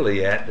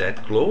steadily at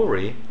that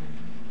glory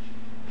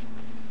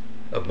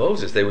of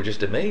Moses. They were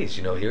just amazed.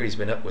 Here he's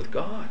been up with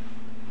God.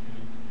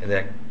 And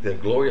that the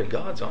glory of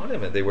God's on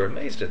him, and they were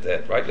amazed at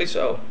that, rightly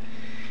so.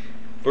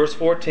 Verse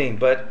 14,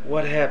 but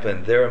what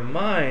happened? Their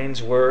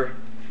minds were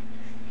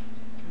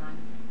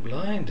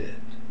blinded.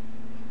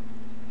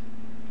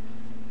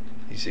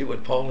 You see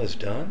what Paul has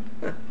done?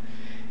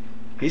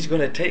 He's going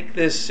to take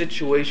this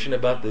situation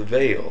about the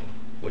veil,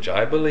 which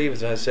I believe,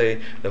 as I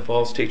say, the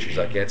false teachers,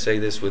 I can't say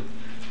this with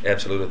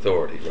absolute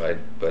authority, right?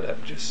 But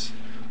I'm just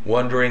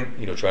wondering,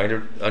 trying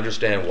to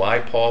understand why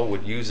Paul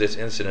would use this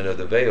incident of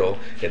the veil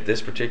at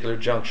this particular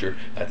juncture.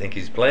 I think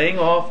he's playing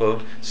off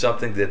of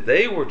something that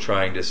they were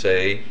trying to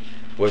say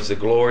was the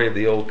glory of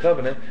the old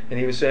covenant, and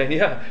he was saying,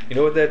 yeah, you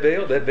know what that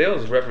veil? That veil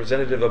is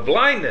representative of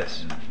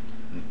blindness.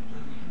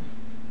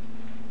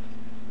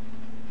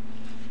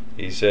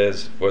 He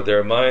says, for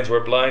their minds were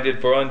blinded,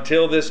 for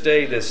until this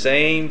day the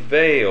same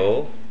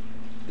veil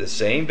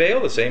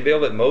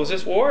that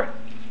Moses wore,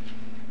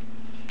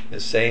 the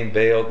same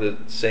veil, the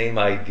same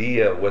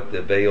idea what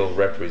the veil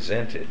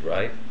represented,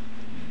 right,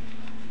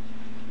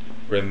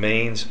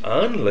 remains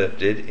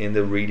unlifted in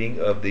the reading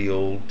of the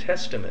Old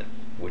Testament,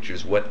 which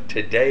is what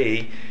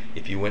today,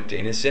 if you went to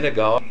any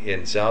synagogue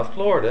in South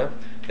Florida,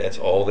 that's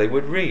all they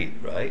would read,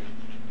 right?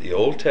 The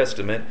Old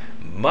Testament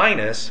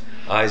minus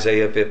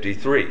Isaiah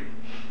 53.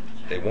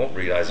 They won't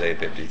read Isaiah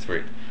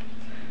 53.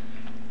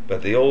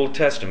 But the Old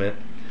Testament,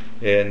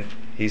 and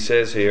he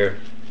says here,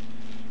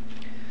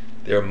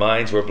 their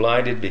minds were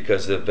blinded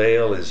because the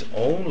veil is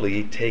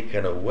only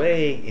taken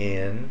away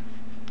in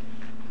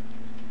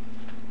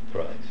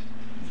Christ.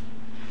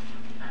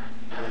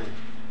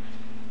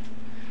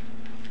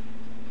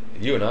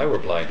 You and I were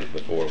blinded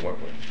before, weren't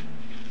we?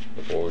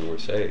 Before we were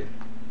saved.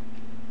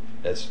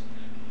 That's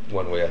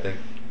one way, I think,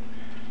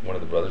 one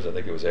of the brothers, I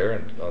think it was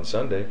Aaron, on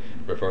Sunday,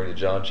 referring to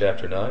John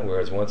chapter 9,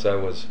 whereas once I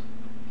was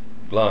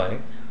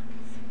blind,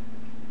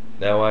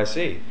 now I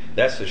see.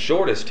 That's the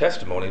shortest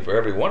testimony for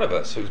every one of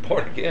us who's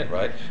born again,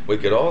 right? We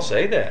could all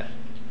say that.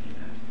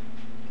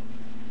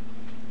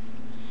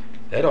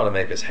 That ought to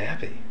make us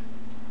happy.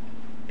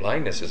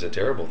 Blindness is a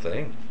terrible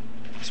thing,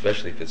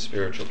 especially if it's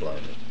spiritual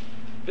blindness.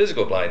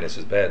 Physical blindness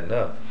is bad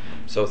enough.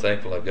 I'm so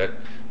thankful I've got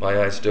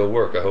my eyes still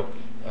work. I hope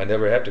I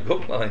never have to go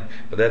blind,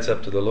 but that's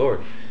up to the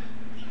Lord.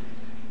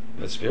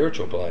 But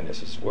spiritual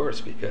blindness is worse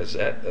because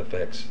that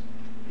affects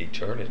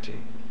eternity,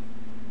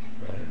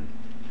 right?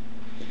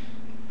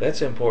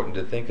 That's important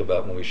to think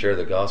about when we share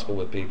the gospel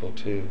with people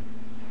too.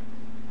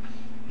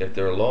 If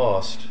they're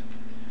lost,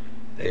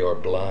 they are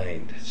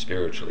blind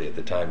spiritually at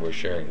the time we're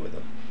sharing with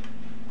them.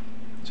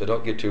 So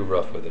don't get too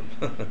rough with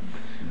them.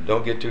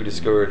 Don't get too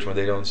discouraged when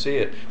they don't see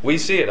it. We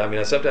see it. I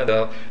mean,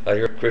 sometimes I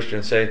hear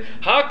Christians say,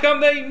 how come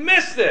they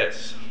miss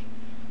this?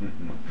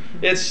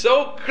 It's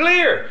so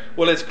clear.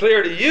 Well, it's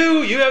clear to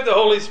you. You have the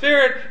Holy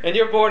Spirit and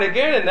you're born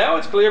again, and now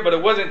it's clear, but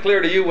it wasn't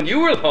clear to you when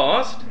you were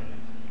lost.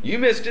 You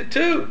missed it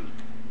too.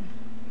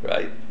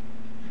 Right?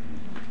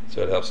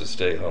 So it helps us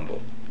stay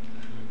humble.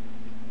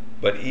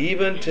 But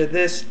even to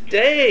this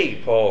day,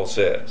 Paul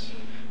says,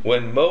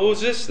 when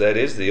Moses, that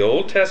is the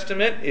Old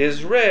Testament,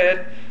 is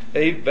read,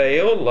 a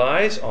veil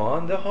lies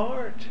on the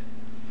heart.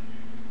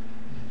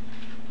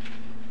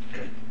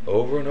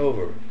 Over and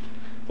over.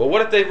 Well,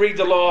 what if they read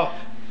the law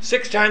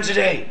 6 times a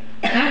day?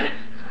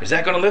 Is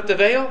that going to lift the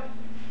veil?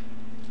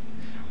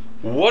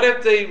 What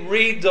if they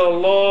read the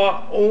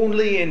law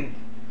only in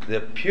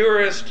the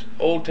purest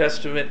Old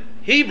Testament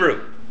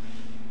Hebrew?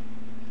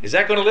 Is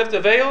that going to lift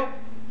the veil?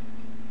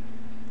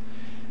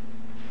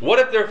 What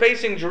if they're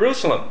facing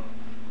Jerusalem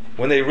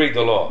when they read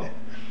the law?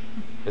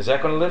 Is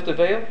that going to lift the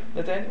veil,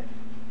 Nathaniel?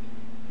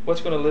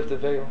 What's going to lift the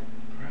veil?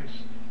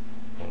 Christ.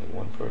 Only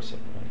one person,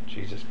 right?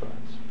 Jesus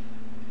Christ.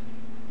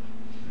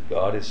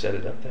 God has set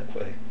it up that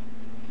way.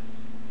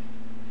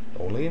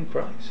 Only in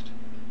Christ.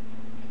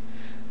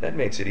 That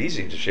makes it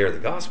easy to share the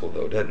gospel,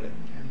 though, doesn't it?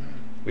 Amen.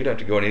 We don't have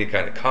to go in any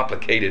kind of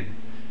complicated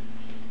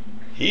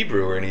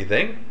Hebrew or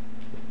anything.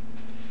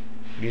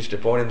 We used to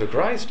point them to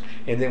Christ,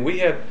 and then we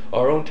have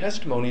our own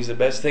testimonies. The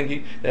best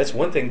thing, that's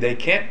one thing they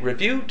can't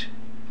refute.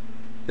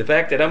 The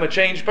fact that I'm a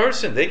changed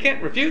person, they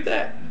can't refute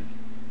that.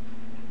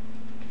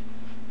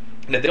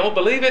 And if they don't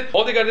believe it,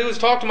 all they got to do is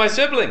talk to my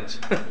siblings.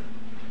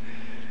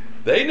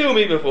 They knew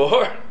me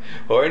before,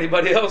 or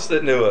anybody else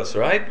that knew us,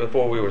 right?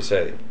 Before we were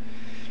saved.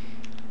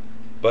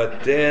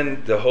 But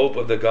then the hope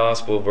of the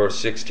gospel, verse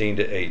 16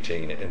 to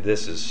 18, and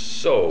this is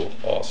so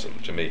awesome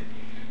to me.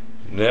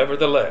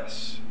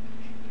 Nevertheless,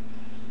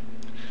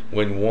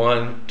 when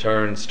one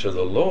turns to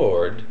the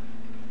Lord,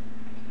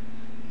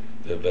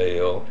 the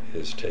veil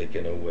is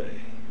taken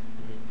away.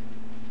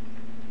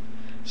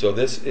 So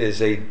this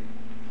is a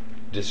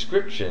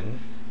description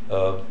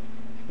of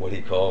what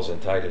he calls in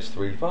Titus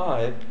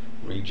 3:5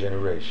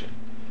 regeneration.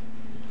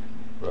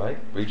 Right?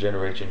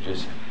 Regeneration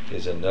just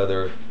is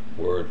another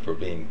word for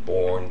being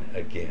born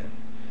again.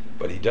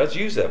 But he does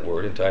use that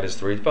word in Titus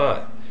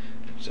 3:5.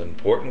 It's an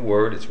important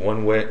word. It's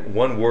one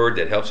word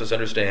that helps us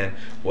understand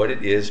what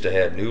it is to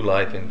have new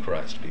life in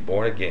Christ, to be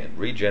born again,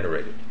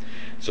 regenerated.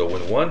 So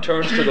when one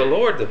turns to the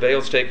Lord, the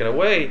veil's taken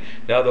away.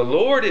 Now the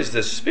Lord is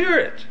the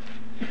Spirit.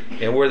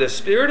 And where the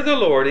Spirit of the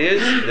Lord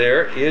is,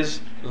 there is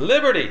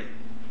liberty.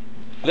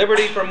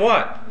 Liberty from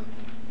what?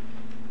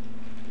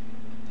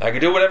 I can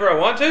do whatever I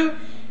want to?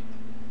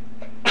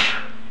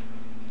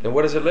 Then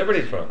what is it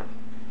liberty from?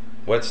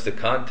 What's the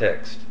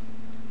context?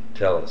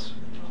 Tell us.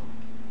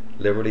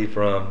 Liberty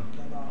from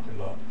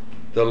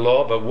the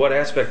law, but what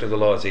aspect of the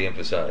law is he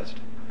emphasized?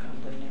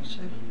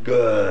 Condemnation.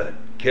 Good.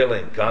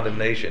 Killing,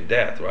 condemnation,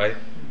 death, right?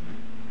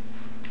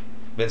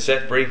 Been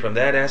set free from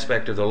that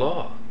aspect of the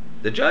law.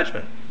 The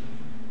judgment.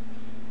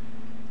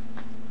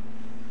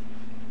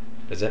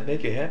 Does that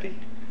make you happy?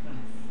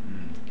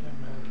 Amen.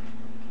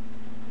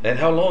 And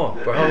how long?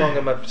 For how long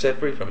am I set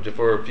free from it?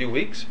 For a few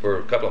weeks? For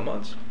a couple of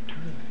months?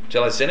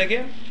 Shall I sin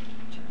again?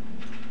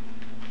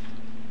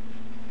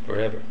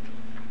 Forever.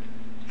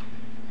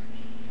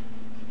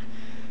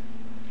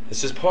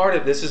 This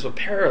is a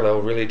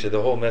parallel really to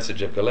the whole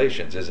message of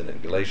Galatians, isn't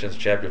it? Galatians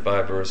chapter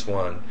 5 verse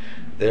 1.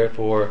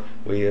 Therefore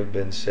we have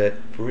been set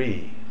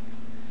free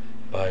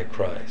by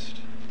Christ.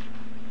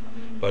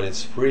 But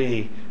it's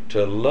free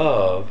to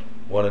love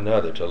one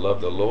another, to love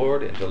the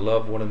Lord and to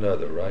love one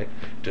another, right?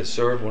 To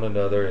serve one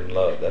another in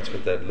love. That's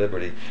what that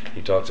liberty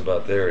he talks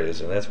about there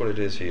is, and that's what it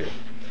is here.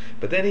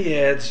 But then he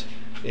adds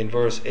in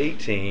verse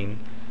 18,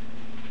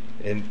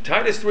 in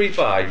Titus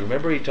 3:5,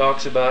 remember he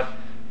talks about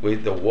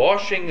with the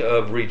washing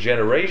of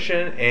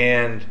regeneration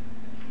and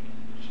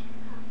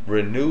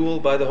renewal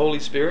by the Holy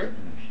Spirit,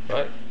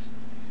 right?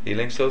 He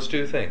links those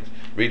two things.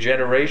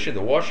 Regeneration,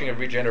 the washing of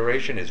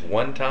regeneration is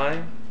one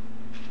time,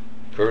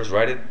 occurs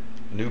right at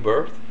new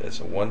birth.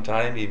 That's a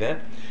one-time event.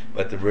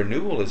 But the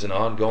renewal is an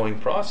ongoing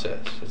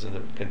process. It's in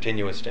the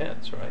continuous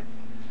tense, right?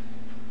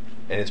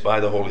 And it's by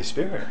the Holy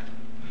Spirit.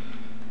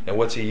 And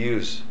what's he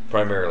use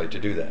primarily to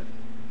do that?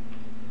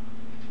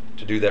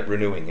 To do that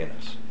renewing in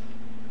us.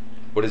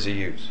 What does he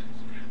use?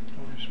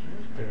 Holy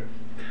Spirit.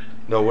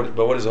 No,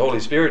 but what does the Holy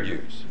Spirit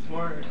use?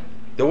 Word.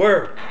 The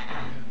Word.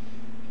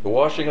 The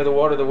washing of the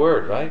water of the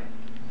Word, right?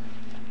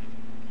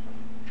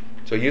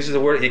 So he uses the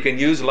Word. He can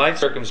use life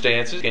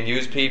circumstances, he can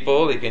use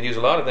people, he can use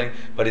a lot of things,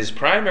 but his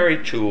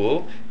primary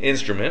tool,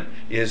 instrument,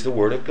 is the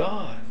Word of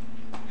God.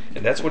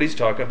 And that's what he's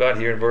talking about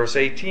here in verse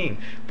 18.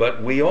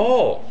 But we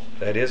all,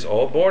 that is,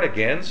 all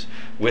born-agains,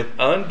 with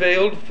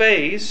unveiled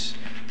face,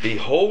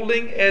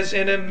 beholding as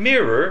in a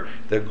mirror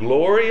the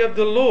glory of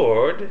the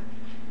Lord.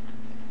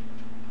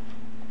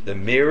 The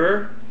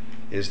mirror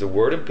is the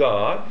Word of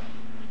God.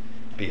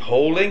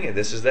 Beholding, and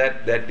this is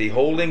that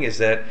beholding is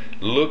that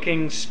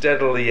looking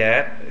steadily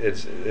at,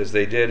 as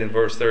they did in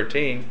verse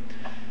 13.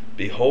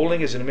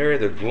 Beholding as in a mirror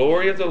the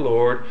glory of the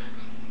Lord.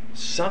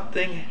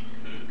 Something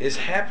is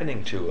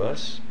happening to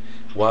us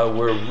while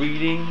we're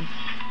reading,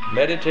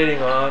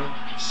 meditating on,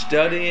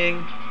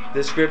 studying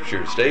the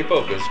Scriptures. Stay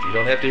focused. You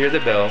don't have to hear the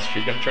bells.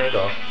 You can turn it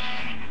off.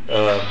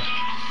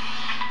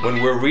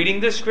 When we're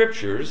reading the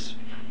Scriptures,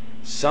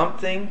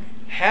 something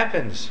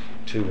happens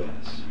to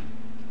us.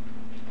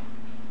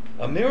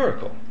 A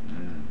miracle.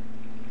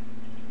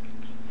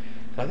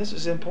 Now this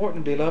is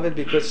important, beloved,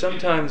 because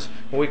sometimes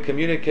when we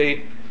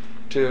communicate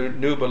to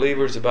new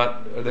believers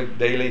about the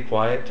daily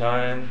quiet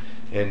time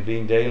and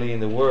being daily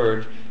in the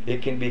Word,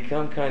 it can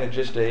become kind of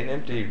just an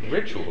empty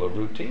ritual, a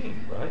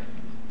routine, right?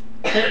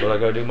 Well, I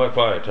got to do my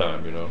quiet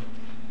time, you know.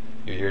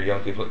 You hear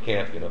young people at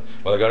camp, you know.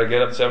 Well, I got to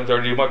get up at 7:30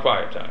 to do my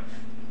quiet time.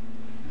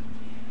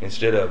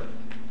 Instead of,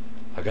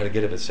 I got to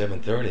get up at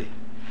 7:30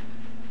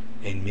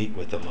 and meet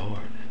with the Lord.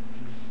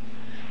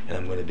 And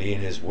I'm going to be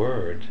in His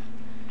Word,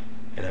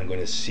 and I'm going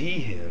to see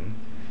Him.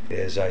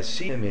 As I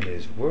see Him in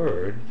His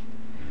Word,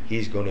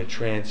 He's going to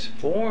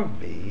transform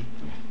me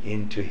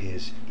into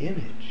His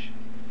image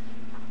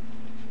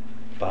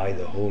by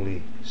the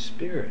Holy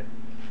Spirit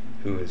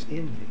who is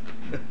in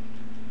me.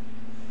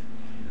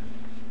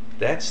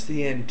 That's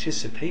the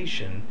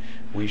anticipation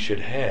we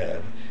should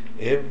have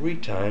every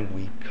time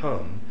we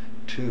come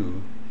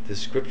to the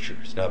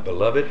Scriptures. Now,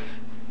 beloved,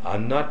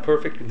 I'm not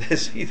perfect in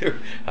this either.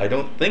 I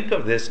don't think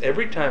of this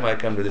every time I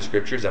come to the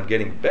Scriptures. I'm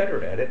getting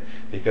better at it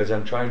because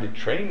I'm trying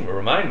to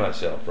remind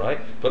myself, right?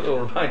 Put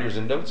little reminders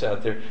and notes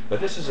out there. But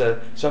this is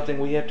something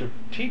we have to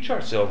teach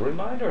ourselves,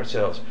 remind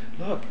ourselves.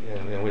 Look,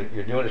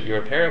 you're doing it. You're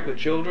a parent with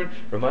children.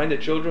 Remind the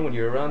children when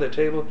you're around the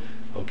table,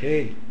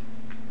 okay,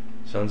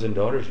 sons and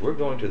daughters, we're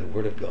going to the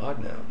Word of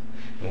God now.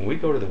 And when we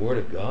go to the Word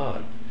of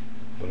God,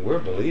 when we're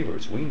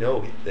believers, we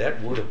know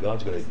that Word of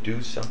God's going to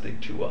do something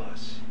to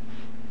us.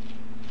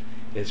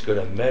 It's going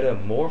to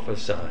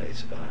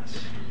metamorphosize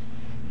us.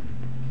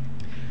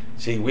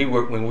 See,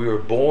 when we were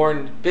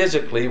born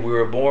physically, we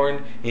were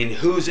born in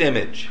whose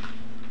image?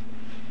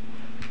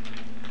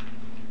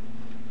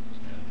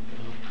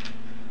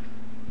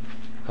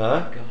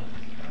 Huh?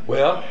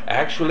 Well,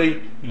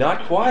 actually,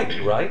 not quite,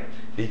 right?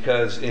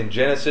 Because in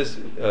Genesis,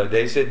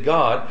 they said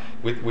God,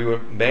 we were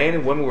man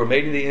and woman were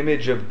made in the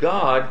image of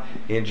God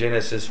in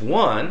Genesis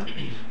 1,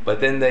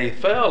 but then they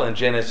fell in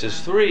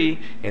Genesis 3,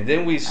 and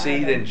then we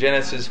see that in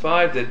Genesis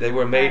 5 that they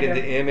were made in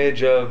the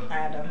image of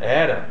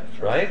Adam,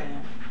 right?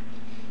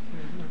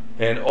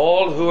 And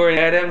all who are in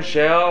Adam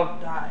shall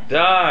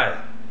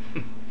die.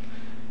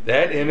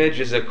 That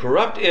image is a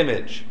corrupt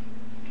image.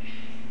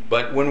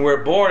 But when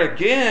we're born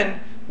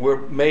again,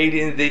 we're made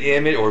in the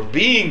image, or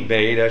being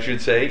made, I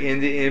should say, in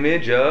the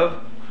image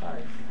of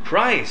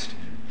Christ.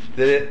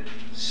 The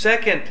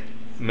second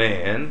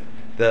man,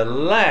 the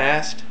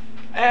last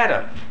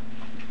Adam.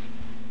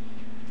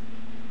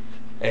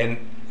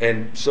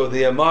 And so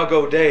the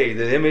Imago Dei,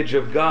 the image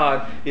of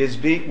God,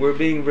 we're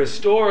being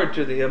restored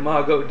to the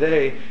Imago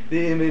Dei,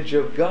 the image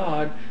of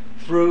God,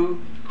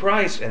 through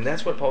Christ. And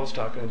that's what Paul's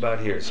talking about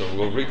here. So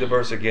we'll read the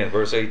verse again,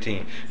 verse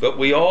 18. But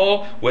we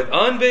all, with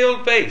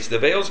unveiled face, the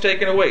veil's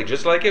taken away,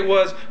 just like it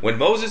was when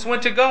Moses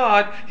went to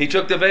God, he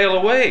took the veil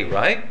away,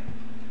 right?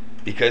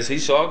 Because he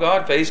saw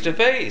God face to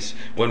face.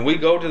 When we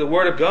go to the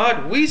Word of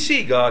God, we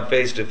see God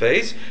face to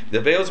face.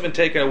 The veil's been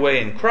taken away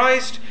in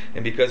Christ,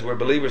 and because we're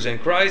believers in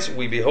Christ,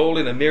 we behold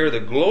in a mirror the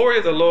glory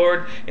of the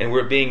Lord, and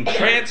we're being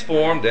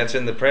transformed. That's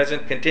in the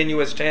present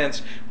continuous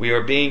tense. We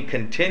are being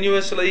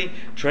continuously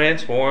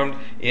transformed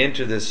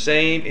into the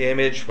same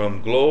image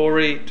from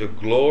glory to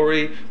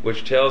glory,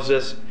 which tells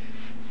us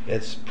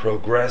it's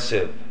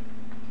progressive.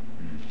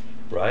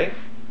 Right?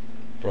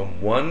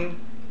 From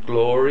one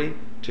glory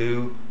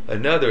to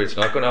another. It's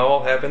not going to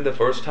all happen the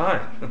first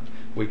time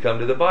we come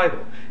to the Bible.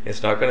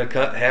 It's not going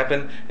to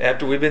happen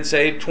after we've been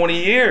saved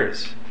 20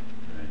 years.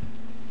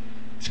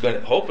 It's going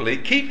to hopefully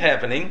keep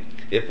happening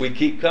if we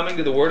keep coming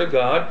to the Word of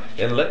God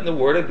and letting the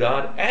Word of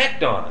God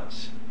act on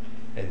us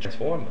and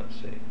transform us.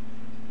 See?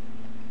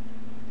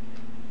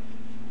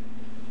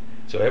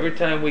 So every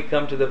time we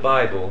come to the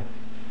Bible,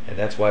 and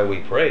that's why we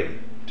pray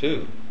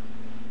too,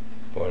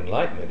 for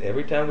enlightenment,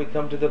 every time we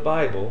come to the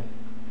Bible,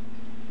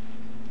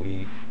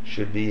 we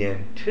should be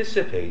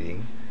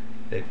anticipating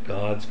that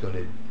God's going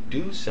to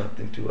do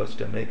something to us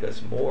to make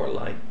us more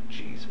like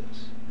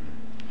Jesus.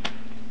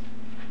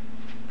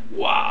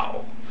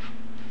 Wow!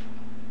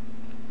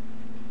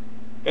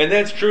 And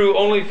that's true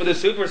only for the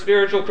super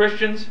spiritual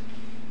Christians?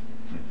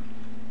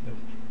 No.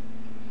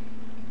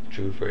 It's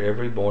true for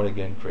every born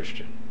again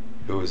Christian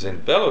who is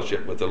in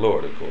fellowship with the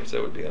Lord, of course.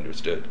 That would be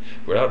understood.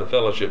 If we're out of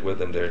fellowship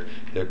with Him,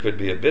 there could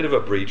be a bit of a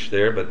breach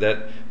there, but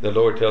that the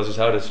Lord tells us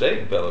how to stay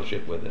in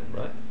fellowship with Him,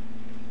 right?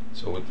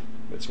 So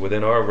it's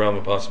within our realm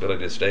of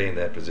possibility to stay in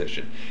that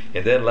position.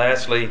 And then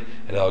lastly,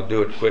 and I'll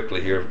do it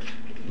quickly here,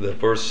 the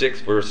first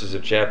 6 verses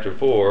of chapter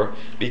 4,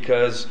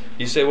 because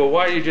you say, well,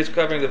 why are you just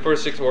covering the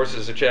first 6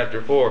 verses of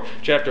chapter 4?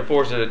 Chapter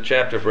 4 is a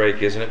chapter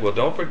break, isn't it? Well,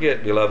 don't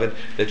forget, beloved,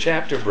 the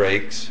chapter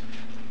breaks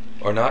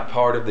are not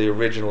part of the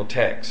original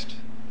text.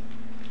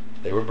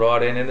 They were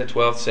brought in the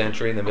 12th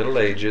century, in the Middle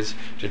Ages,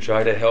 to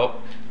try to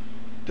help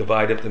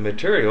divide up the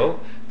material,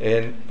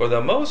 and for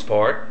the most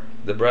part,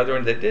 the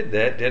brethren that did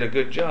that did a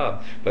good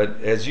job.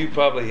 But as you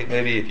probably,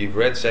 maybe if you've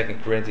read 2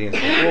 Corinthians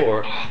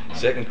before,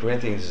 2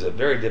 Corinthians is a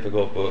very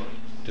difficult book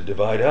to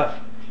divide up.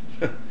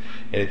 And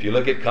if you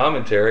look at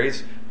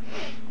commentaries,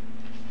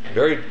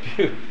 very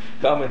few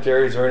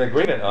commentaries are in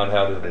agreement on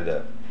how to divide it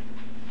up.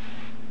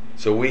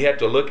 So we have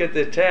to look at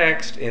the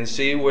text and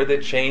see where the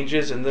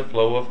changes in the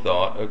flow of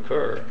thought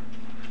occur.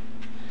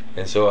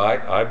 And so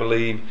I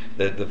believe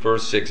that the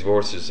first 6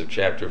 verses of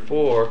chapter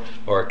 4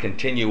 are a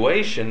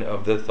continuation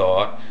of the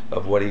thought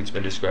of what he's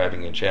been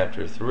describing in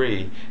chapter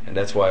 3, and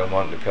that's why I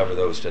wanted to cover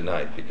those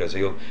tonight, because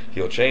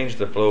he'll change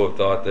the flow of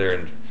thought there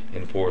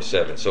in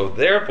 4:7. So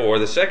therefore,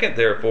 the second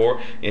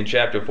therefore in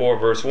chapter 4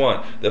 verse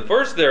 1. The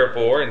first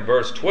therefore in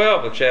verse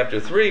 12 of chapter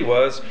 3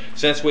 was,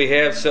 since we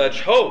have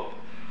such hope,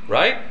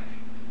 right?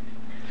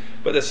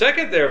 But the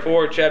second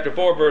therefore in chapter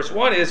 4 verse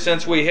 1 is,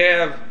 since we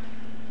have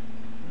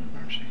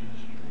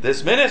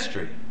this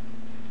ministry,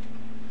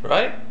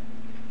 right?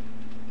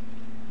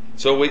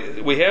 So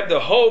we have the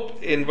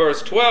hope in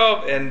verse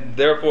 12, and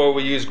therefore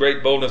we use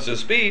great boldness of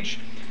speech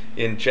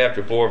in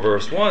chapter 4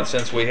 verse 1,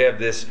 since we have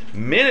this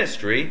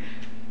ministry.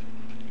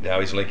 Now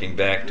he's linking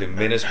back to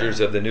ministers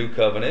of the new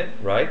covenant,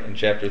 right, in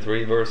chapter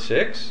 3 verse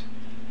 6.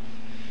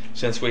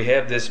 Since we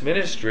have this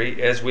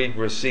ministry, as we've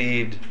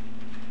received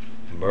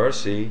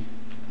mercy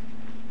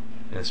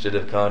instead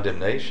of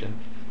condemnation.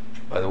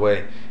 By the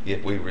way,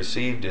 if we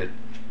received it,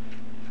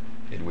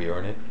 did we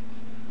earn it?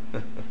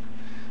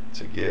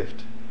 It's a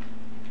gift.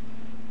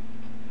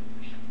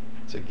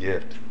 It's a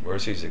gift.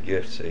 Mercy is a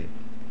gift, see?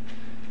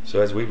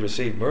 So as we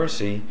receive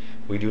mercy,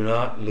 we do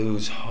not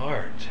lose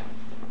heart.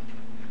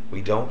 We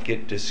don't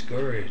get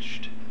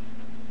discouraged.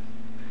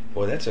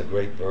 Boy, that's a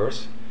great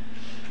verse.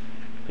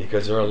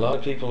 Because there are a lot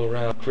of people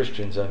around,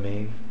 Christians I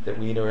mean, that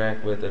we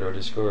interact with that are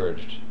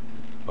discouraged,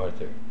 aren't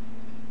there?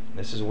 And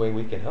this is a way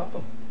we can help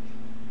them.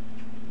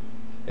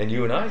 And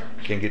you and I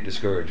can get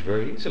discouraged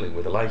very easily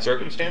with the life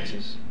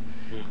circumstances.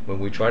 When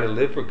we try to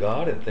live for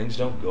God and things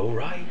don't go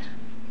right.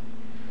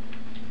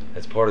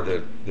 That's part of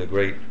the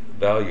great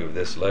value of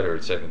this letter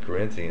at 2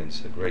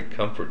 Corinthians, a great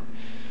comfort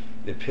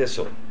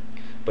epistle.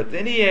 But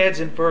then he adds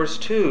in verse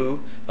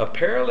 2 a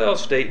parallel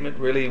statement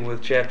really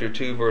with chapter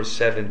 2 verse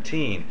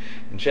 17.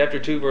 In chapter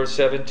 2 verse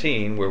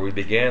 17, where we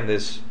began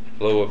this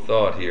flow of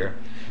thought here,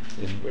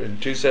 in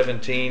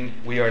 2:17,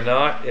 we are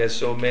not as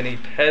so many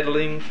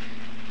peddling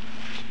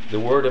the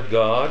Word of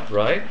God,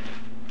 right?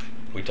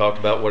 We talked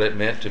about what it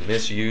meant to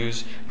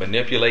misuse,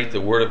 manipulate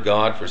the Word of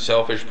God for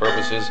selfish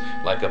purposes,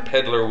 like a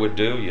peddler would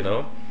do, you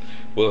know.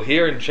 Well,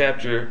 here in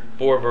chapter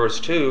 4, verse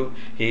 2,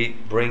 he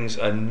brings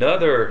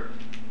another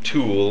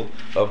tool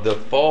of the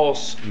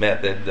false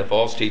method the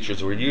false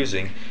teachers were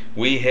using.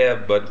 We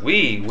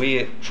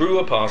true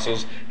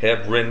apostles,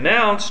 have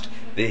renounced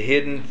the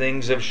hidden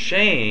things of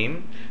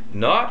shame,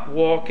 not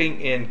walking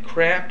in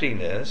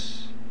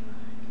craftiness,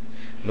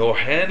 nor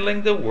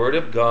handling the Word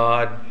of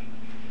God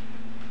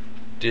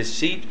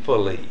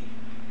deceitfully.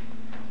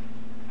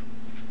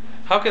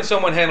 How can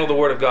someone handle the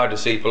Word of God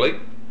deceitfully?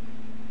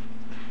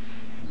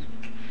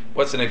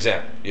 What's an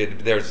example?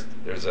 There's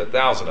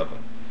 1,000 of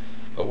them.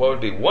 But what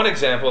would be one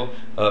example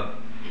of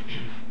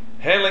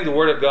handling the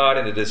Word of God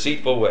in a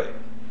deceitful way?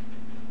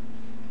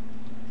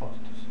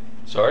 Apostasy.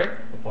 Sorry?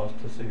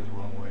 Apostasy is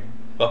one way.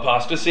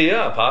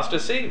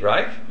 Apostasy,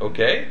 right?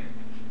 Okay.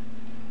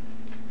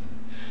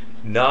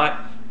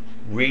 Not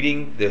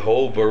reading the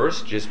whole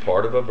verse, just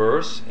part of a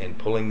verse, and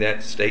pulling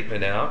that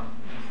statement out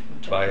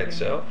by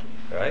itself,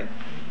 right?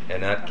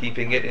 And not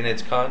keeping it in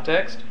its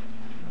context,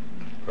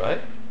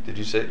 right? Did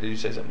you say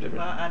something different?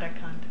 Well, out of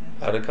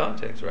context. Out of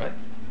context, right?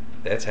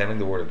 That's handling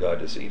the Word of God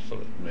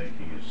deceitfully.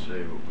 Making it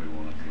say what we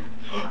want to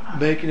hear.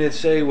 Making it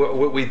say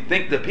what we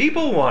think the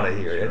people want to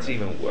hear. That's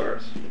even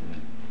worse.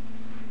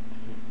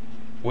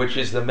 Which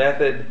is the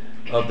method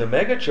of the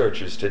mega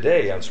churches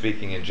today. I'm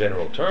speaking in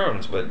general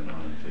terms, but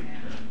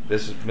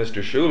this is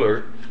Mr.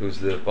 Schuller, who's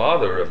the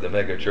father of the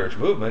mega church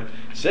movement,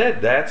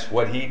 said that's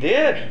what he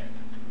did.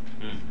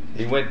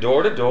 He went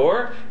door to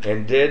door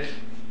and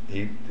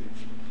he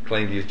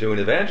claimed he was doing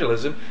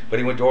evangelism, but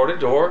he went door to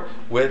door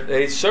with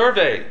a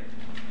survey.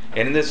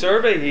 And in the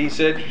survey he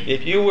said,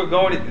 if you were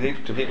going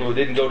to people who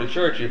didn't go to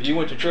church, if you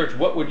went to church,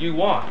 what would you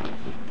want?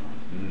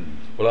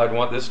 Well, I'd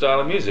want this style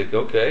of music.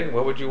 Okay,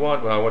 what would you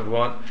want? Well, I would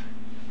want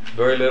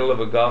very little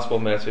of a gospel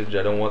message.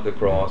 I don't want the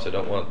cross. I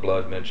don't want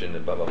blood mentioned,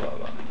 and blah, blah, blah,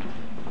 blah.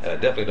 And I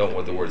definitely don't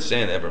want the word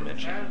sin ever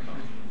mentioned.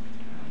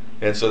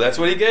 And so that's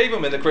what he gave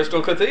him in the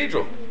Crystal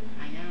Cathedral.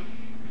 I know.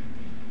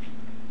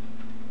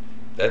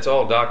 That's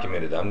all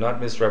documented. I'm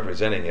not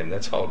misrepresenting him.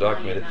 That's all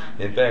documented.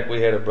 In fact,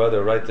 we had a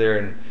brother right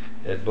there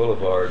at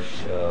Boulevard,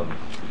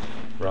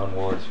 Ron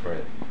Ward's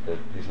friend.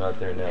 He's not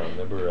there now.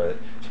 Remember,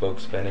 spoke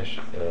Spanish.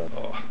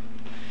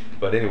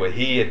 But anyway,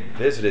 he had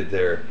visited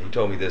there. He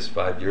told me this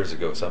 5 years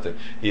ago, something.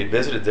 He had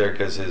visited there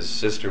because his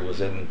sister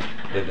lived in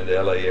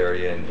the LA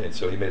area, and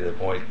so he made it a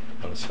point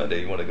on a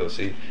Sunday he wanted to go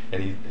see.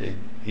 And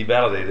he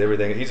validated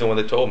everything. He's the one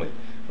that told me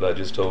what I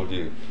just told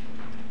you.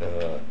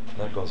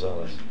 Not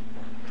Gonzalez.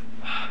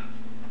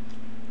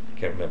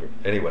 Can't remember.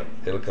 Anyway,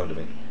 it'll come to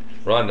me.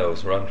 Ron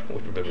knows. Ron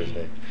would remember his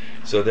name.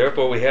 So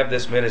therefore we have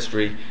this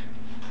ministry.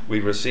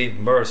 We've received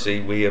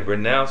mercy. We have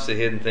renounced the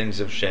hidden things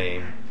of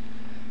shame.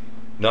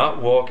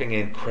 Not walking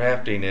in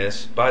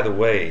craftiness. By the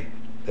way,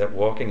 that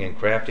walking in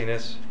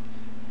craftiness,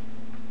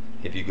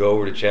 if you go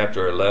over to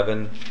chapter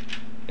 11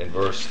 and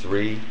verse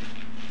 3,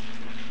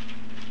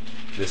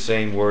 the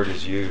same word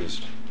is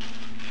used.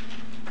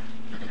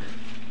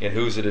 And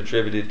who's it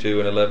attributed to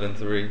in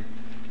 11:3?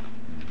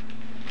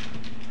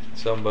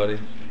 Somebody.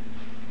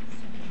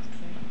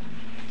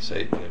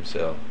 Satan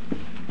himself.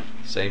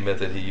 Same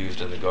method he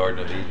used in the Garden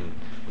of Eden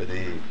with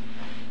Eve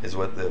is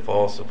what the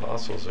false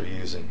apostles are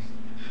using.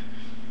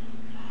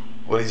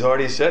 Well, he's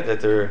already said that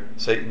they're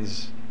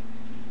Satan's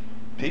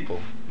people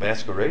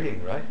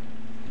masquerading, right?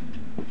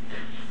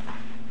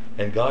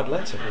 And God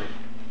lets it.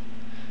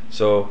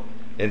 So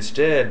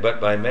instead,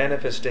 but by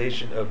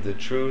manifestation of the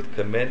truth,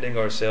 commending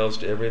ourselves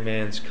to every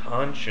man's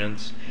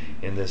conscience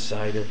in the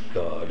sight of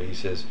God. He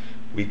says,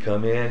 we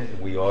come in,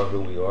 we are who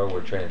we are,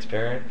 we're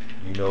transparent.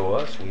 You know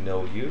us, we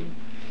know you,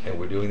 and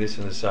we're doing this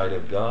in the sight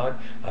of God.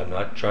 I'm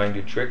not trying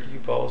to trick you,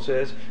 Paul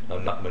says.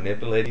 I'm not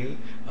manipulating you.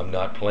 I'm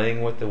not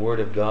playing with the Word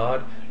of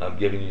God. I'm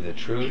giving you the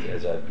truth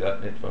as I've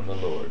gotten it from the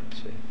Lord.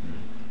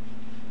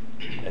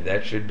 See? And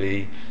that should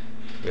be,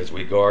 as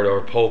we guard our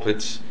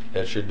pulpits,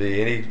 that should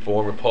be any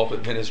form of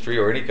pulpit ministry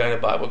or any kind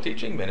of Bible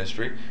teaching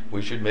ministry.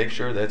 We should make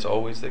sure that's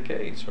always the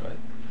case, right?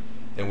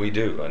 And we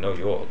do. I know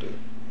you all do.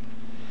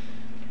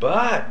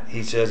 But,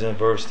 he says in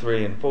verse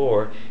 3 and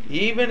 4,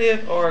 even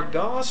if our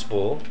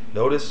gospel,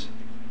 notice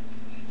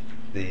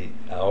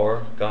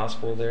our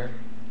gospel there,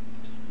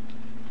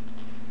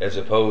 as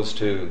opposed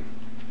to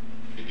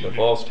the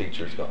false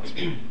teacher's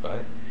gospel,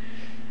 right?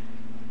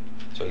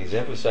 So he's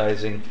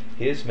emphasizing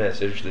his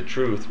message, the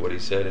truth, what he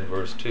said in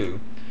verse 2.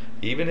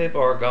 Even if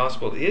our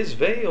gospel is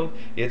veiled,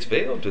 it's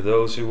veiled to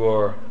those who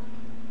are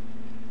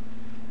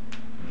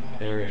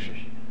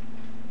perishing.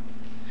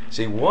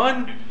 See,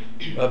 one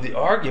of the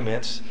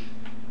arguments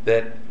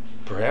that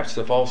perhaps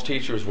the false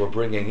teachers were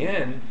bringing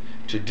in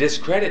to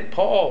discredit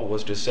Paul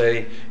was to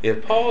say,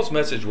 if Paul's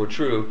message were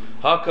true,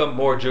 how come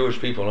more Jewish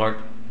people aren't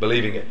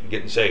believing it and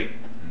getting saved?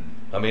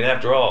 I mean,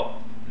 after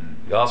all,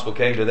 the gospel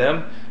came to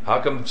them.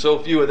 How come so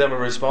few of them are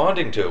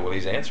responding to it? Well,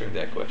 he's answering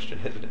that question,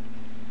 isn't it?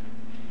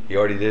 He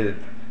already did it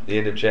at the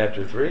end of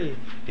chapter 3.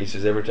 He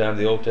says every time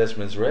the Old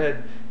Testament's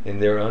read, in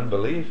their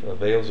unbelief, a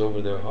veil's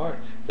over their heart.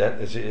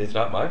 It's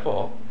not my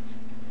fault.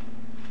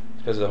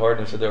 Because of the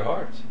hardness of their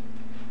hearts.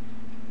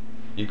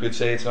 You could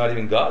say it's not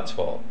even God's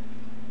fault.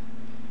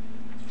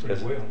 Free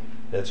will.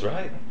 That's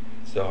right.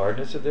 It's the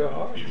hardness of their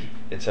hearts.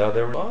 It's how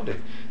they're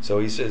responding. So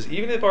he says,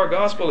 even if our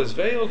gospel is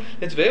veiled,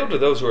 it's veiled to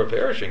those who are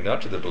perishing,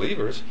 not to the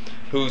believers,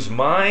 whose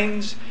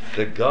minds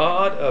the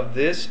God of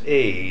this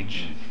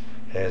age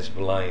has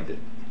blinded.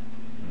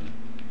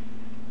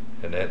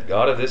 And that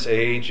God of this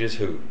age is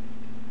who?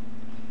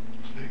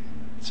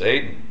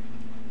 Satan.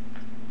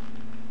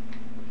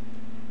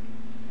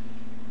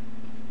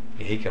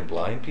 He can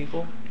blind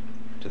people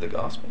to the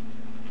gospel?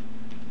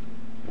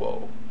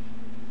 Whoa.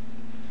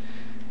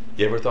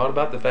 You ever thought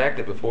about the fact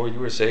that before you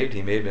were saved,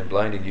 he may have been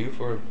blinding you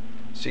for a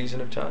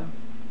season of time?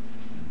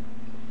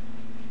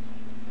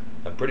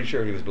 I'm pretty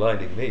sure he was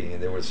blinding me,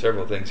 and there were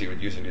several things he was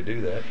using to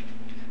do that,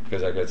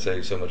 because I got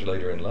saved so much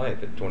later in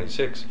life at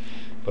 26.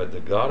 But the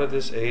God of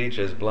this age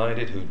has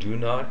blinded who do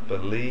not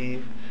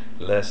believe,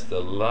 lest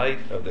the light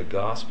of the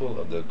gospel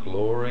of the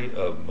glory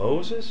of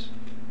Moses,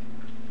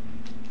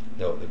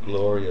 no, the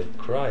glory of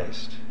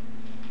Christ,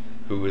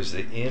 who is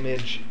the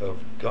image of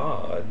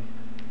God.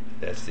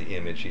 That's the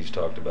image he's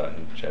talked about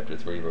in chapter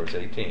 3, verse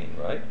 18,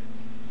 right?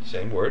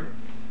 Same word.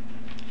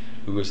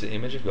 Who is the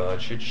image of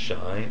God should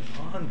shine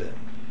on them.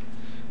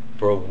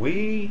 For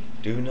we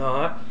do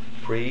not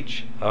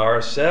preach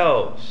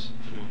ourselves.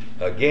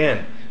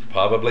 Again,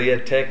 probably a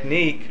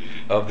technique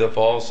of the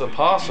false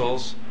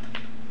apostles.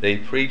 They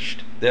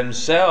preached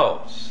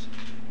themselves.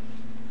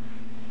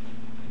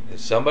 If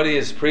somebody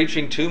is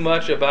preaching too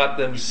much about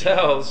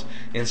themselves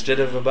instead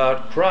of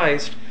about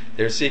Christ,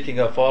 they're seeking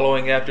a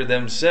following after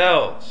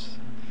themselves.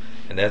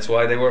 And that's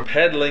why they were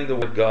peddling the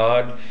word of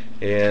God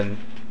and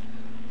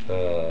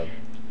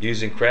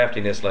using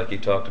craftiness like he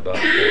talked about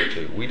before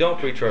too. We don't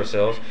preach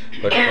ourselves,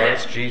 but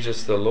Christ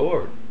Jesus the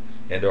Lord,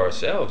 and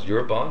ourselves,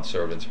 your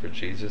bondservants for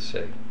Jesus'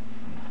 sake.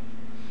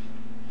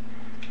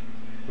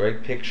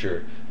 Great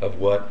picture of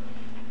what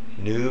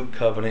new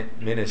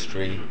covenant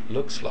ministry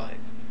looks like.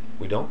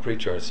 We don't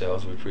preach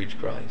ourselves, we preach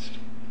Christ.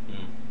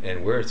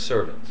 And we're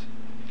servants.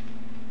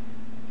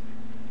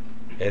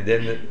 And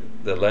then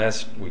the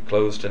last, we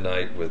close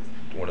tonight with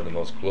one of the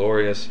most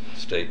glorious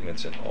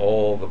statements in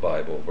all the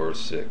Bible, verse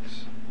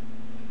 6.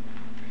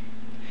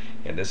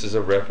 And this is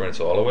a reference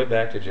all the way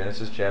back to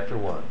Genesis chapter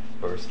 1,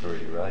 verse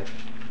 3, right?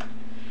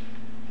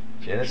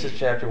 Genesis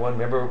chapter 1,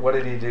 remember what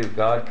did he do?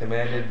 God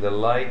commanded the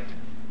light,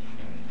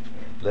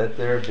 let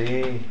there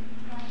be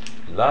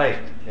light.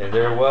 And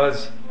there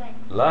was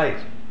light.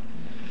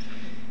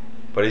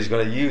 But he's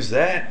going to use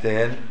that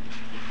then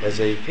as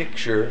a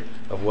picture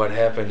of what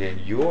happened in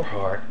your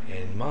heart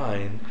and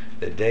mine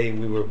the day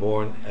we were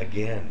born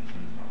again.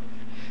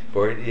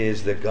 For it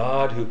is the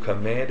God who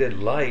commanded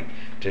light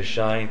to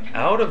shine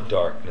out of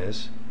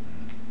darkness.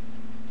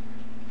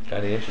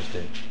 Kind of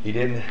interesting. He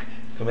didn't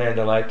command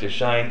the light to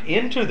shine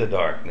into the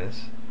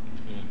darkness.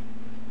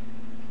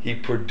 He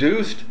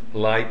produced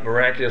light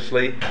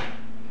miraculously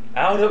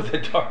out of the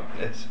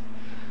darkness.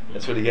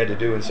 That's what he had to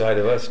do inside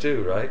of us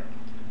too, right?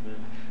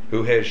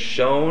 Who has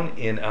shone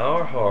in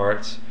our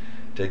hearts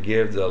to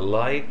give the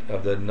light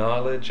of the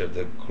knowledge of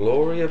the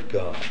glory of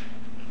God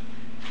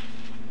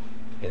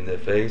in the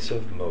face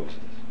of Moses.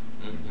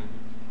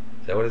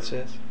 Is that what it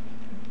says?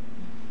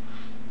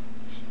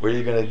 Where are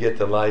you going to get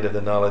the light of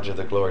the knowledge of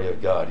the glory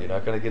of God? You're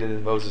not going to get it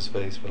in Moses'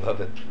 face,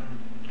 beloved.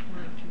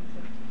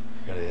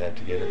 You're going to have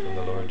to get it from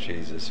the Lord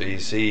Jesus. So you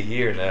see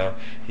here now,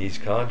 he's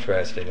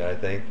contrasting, I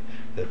think,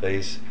 the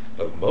face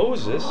of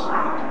Moses,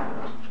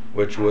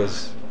 which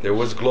was, there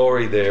was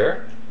glory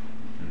there.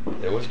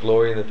 There was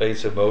glory in the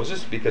face of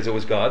Moses because it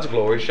was God's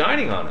glory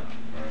shining on him.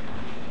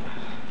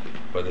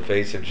 But the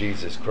face of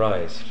Jesus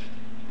Christ.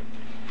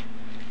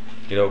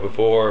 You know,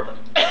 before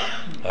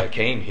I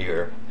came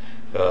here,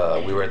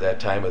 we were at that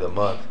time of the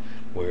month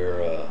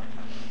where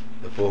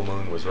the full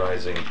moon was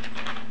rising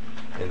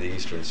in the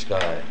eastern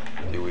sky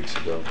a few weeks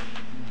ago.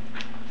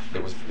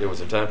 It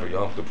was in time for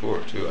Yom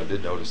Kippur too. I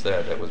did notice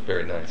that. That was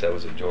very nice. I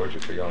was in Georgia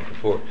for Yom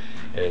Kippur,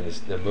 and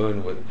the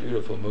moon, with a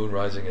beautiful moon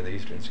rising in the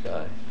eastern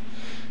sky.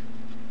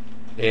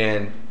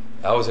 And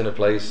I was in a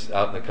place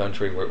out in the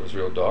country where it was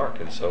real dark,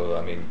 and so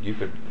I mean, you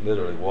could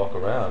literally walk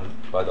around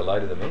by the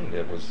light of the moon.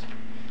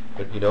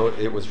 But you know,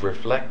 it was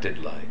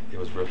reflected light. It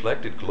was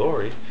reflected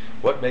glory.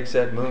 What makes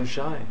that moon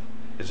shine?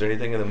 Is there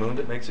anything in the moon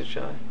that makes it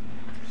shine?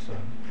 Sun.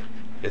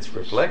 It's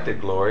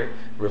reflected glory,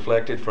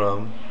 reflected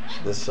from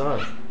the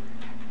sun.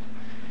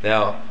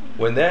 Now,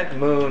 when that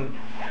moon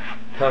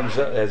comes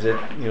up, as it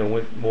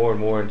went more and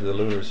more into the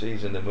lunar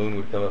season, the moon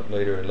would come up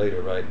later and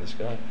later right in the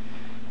sky.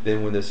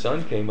 Then when the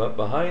sun came up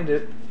behind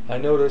it, I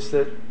noticed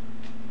that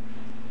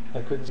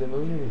I couldn't see the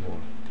moon anymore.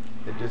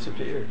 It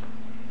disappeared.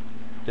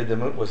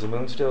 Was the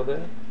moon still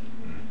there?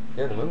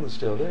 Yeah, the moon was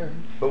still there.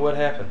 But what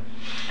happened?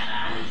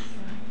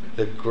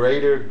 The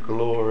greater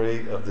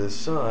glory of the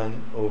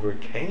sun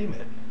overcame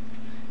it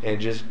and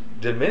just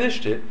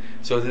diminished it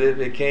so that it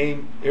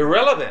became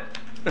irrelevant.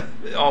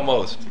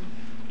 Almost.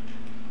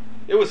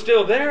 It was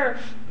still there.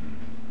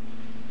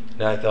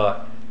 And I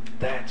thought,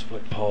 that's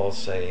what Paul's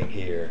saying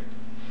here.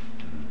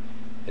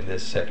 in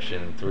this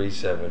section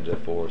 3:7 to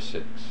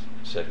 4:6,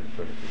 2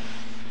 Corinthians.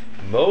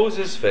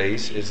 Moses'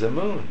 face is the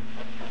moon.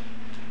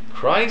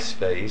 Christ's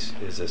face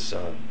is the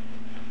sun.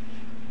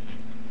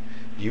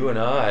 You and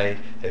I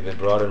have been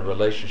brought in a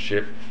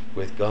relationship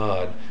with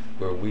God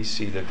where we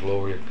see the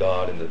glory of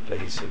God in the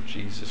face of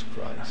Jesus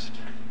Christ.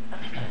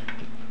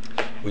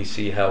 We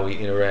see how he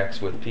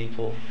interacts with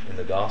people in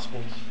the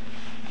Gospels.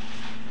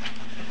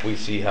 We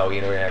see how he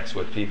interacts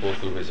with people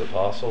through his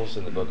apostles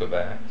in the book of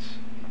Acts.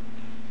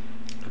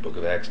 The book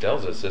of Acts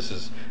tells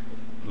us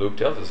Luke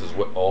tells us this is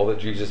what all that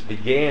Jesus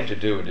began to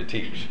do and to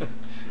teach.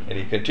 And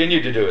he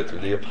continued to do it through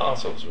the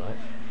apostles, right?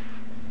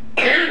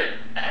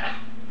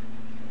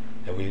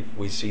 And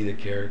we see the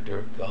character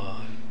of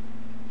God.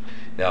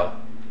 Now,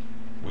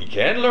 we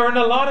can learn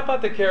a lot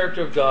about the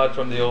character of God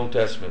from the Old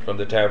Testament, from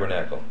the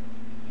tabernacle,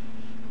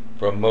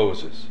 from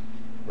Moses,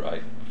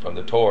 right? From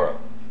the Torah.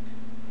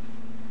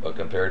 But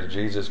compared to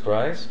Jesus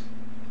Christ,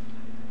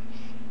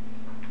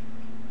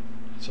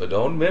 so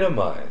don't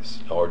minimize,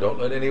 or don't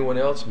let anyone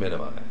else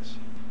minimize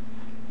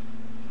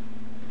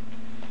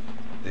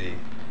the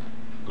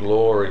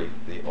glory,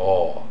 the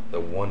awe, the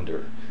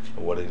wonder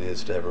of what it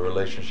is to have a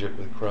relationship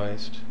with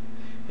Christ.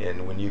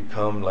 And when you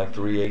come, like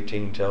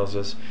 3:18 tells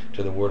us,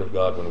 to the Word of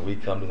God, when we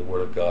come to the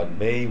Word of God,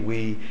 may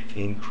we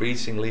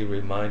increasingly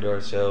remind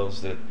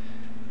ourselves that,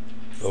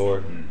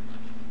 Lord,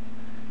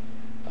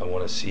 I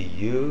want to see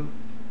you,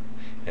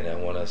 and I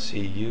want to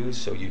see you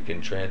so you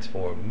can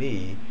transform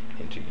me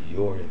into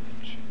your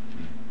image,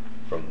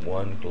 from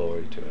one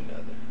glory to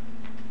another.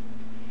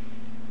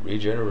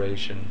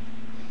 Regeneration,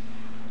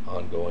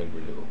 ongoing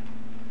renewal.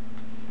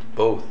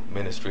 Both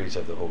ministries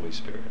of the Holy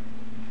Spirit.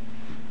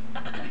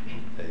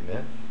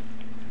 Amen.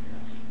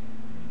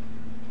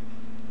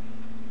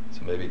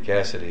 So maybe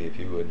Cassidy, if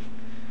you would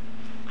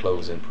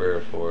close in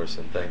prayer for us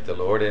and thank the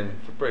Lord and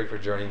pray for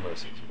Journey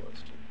Mercies.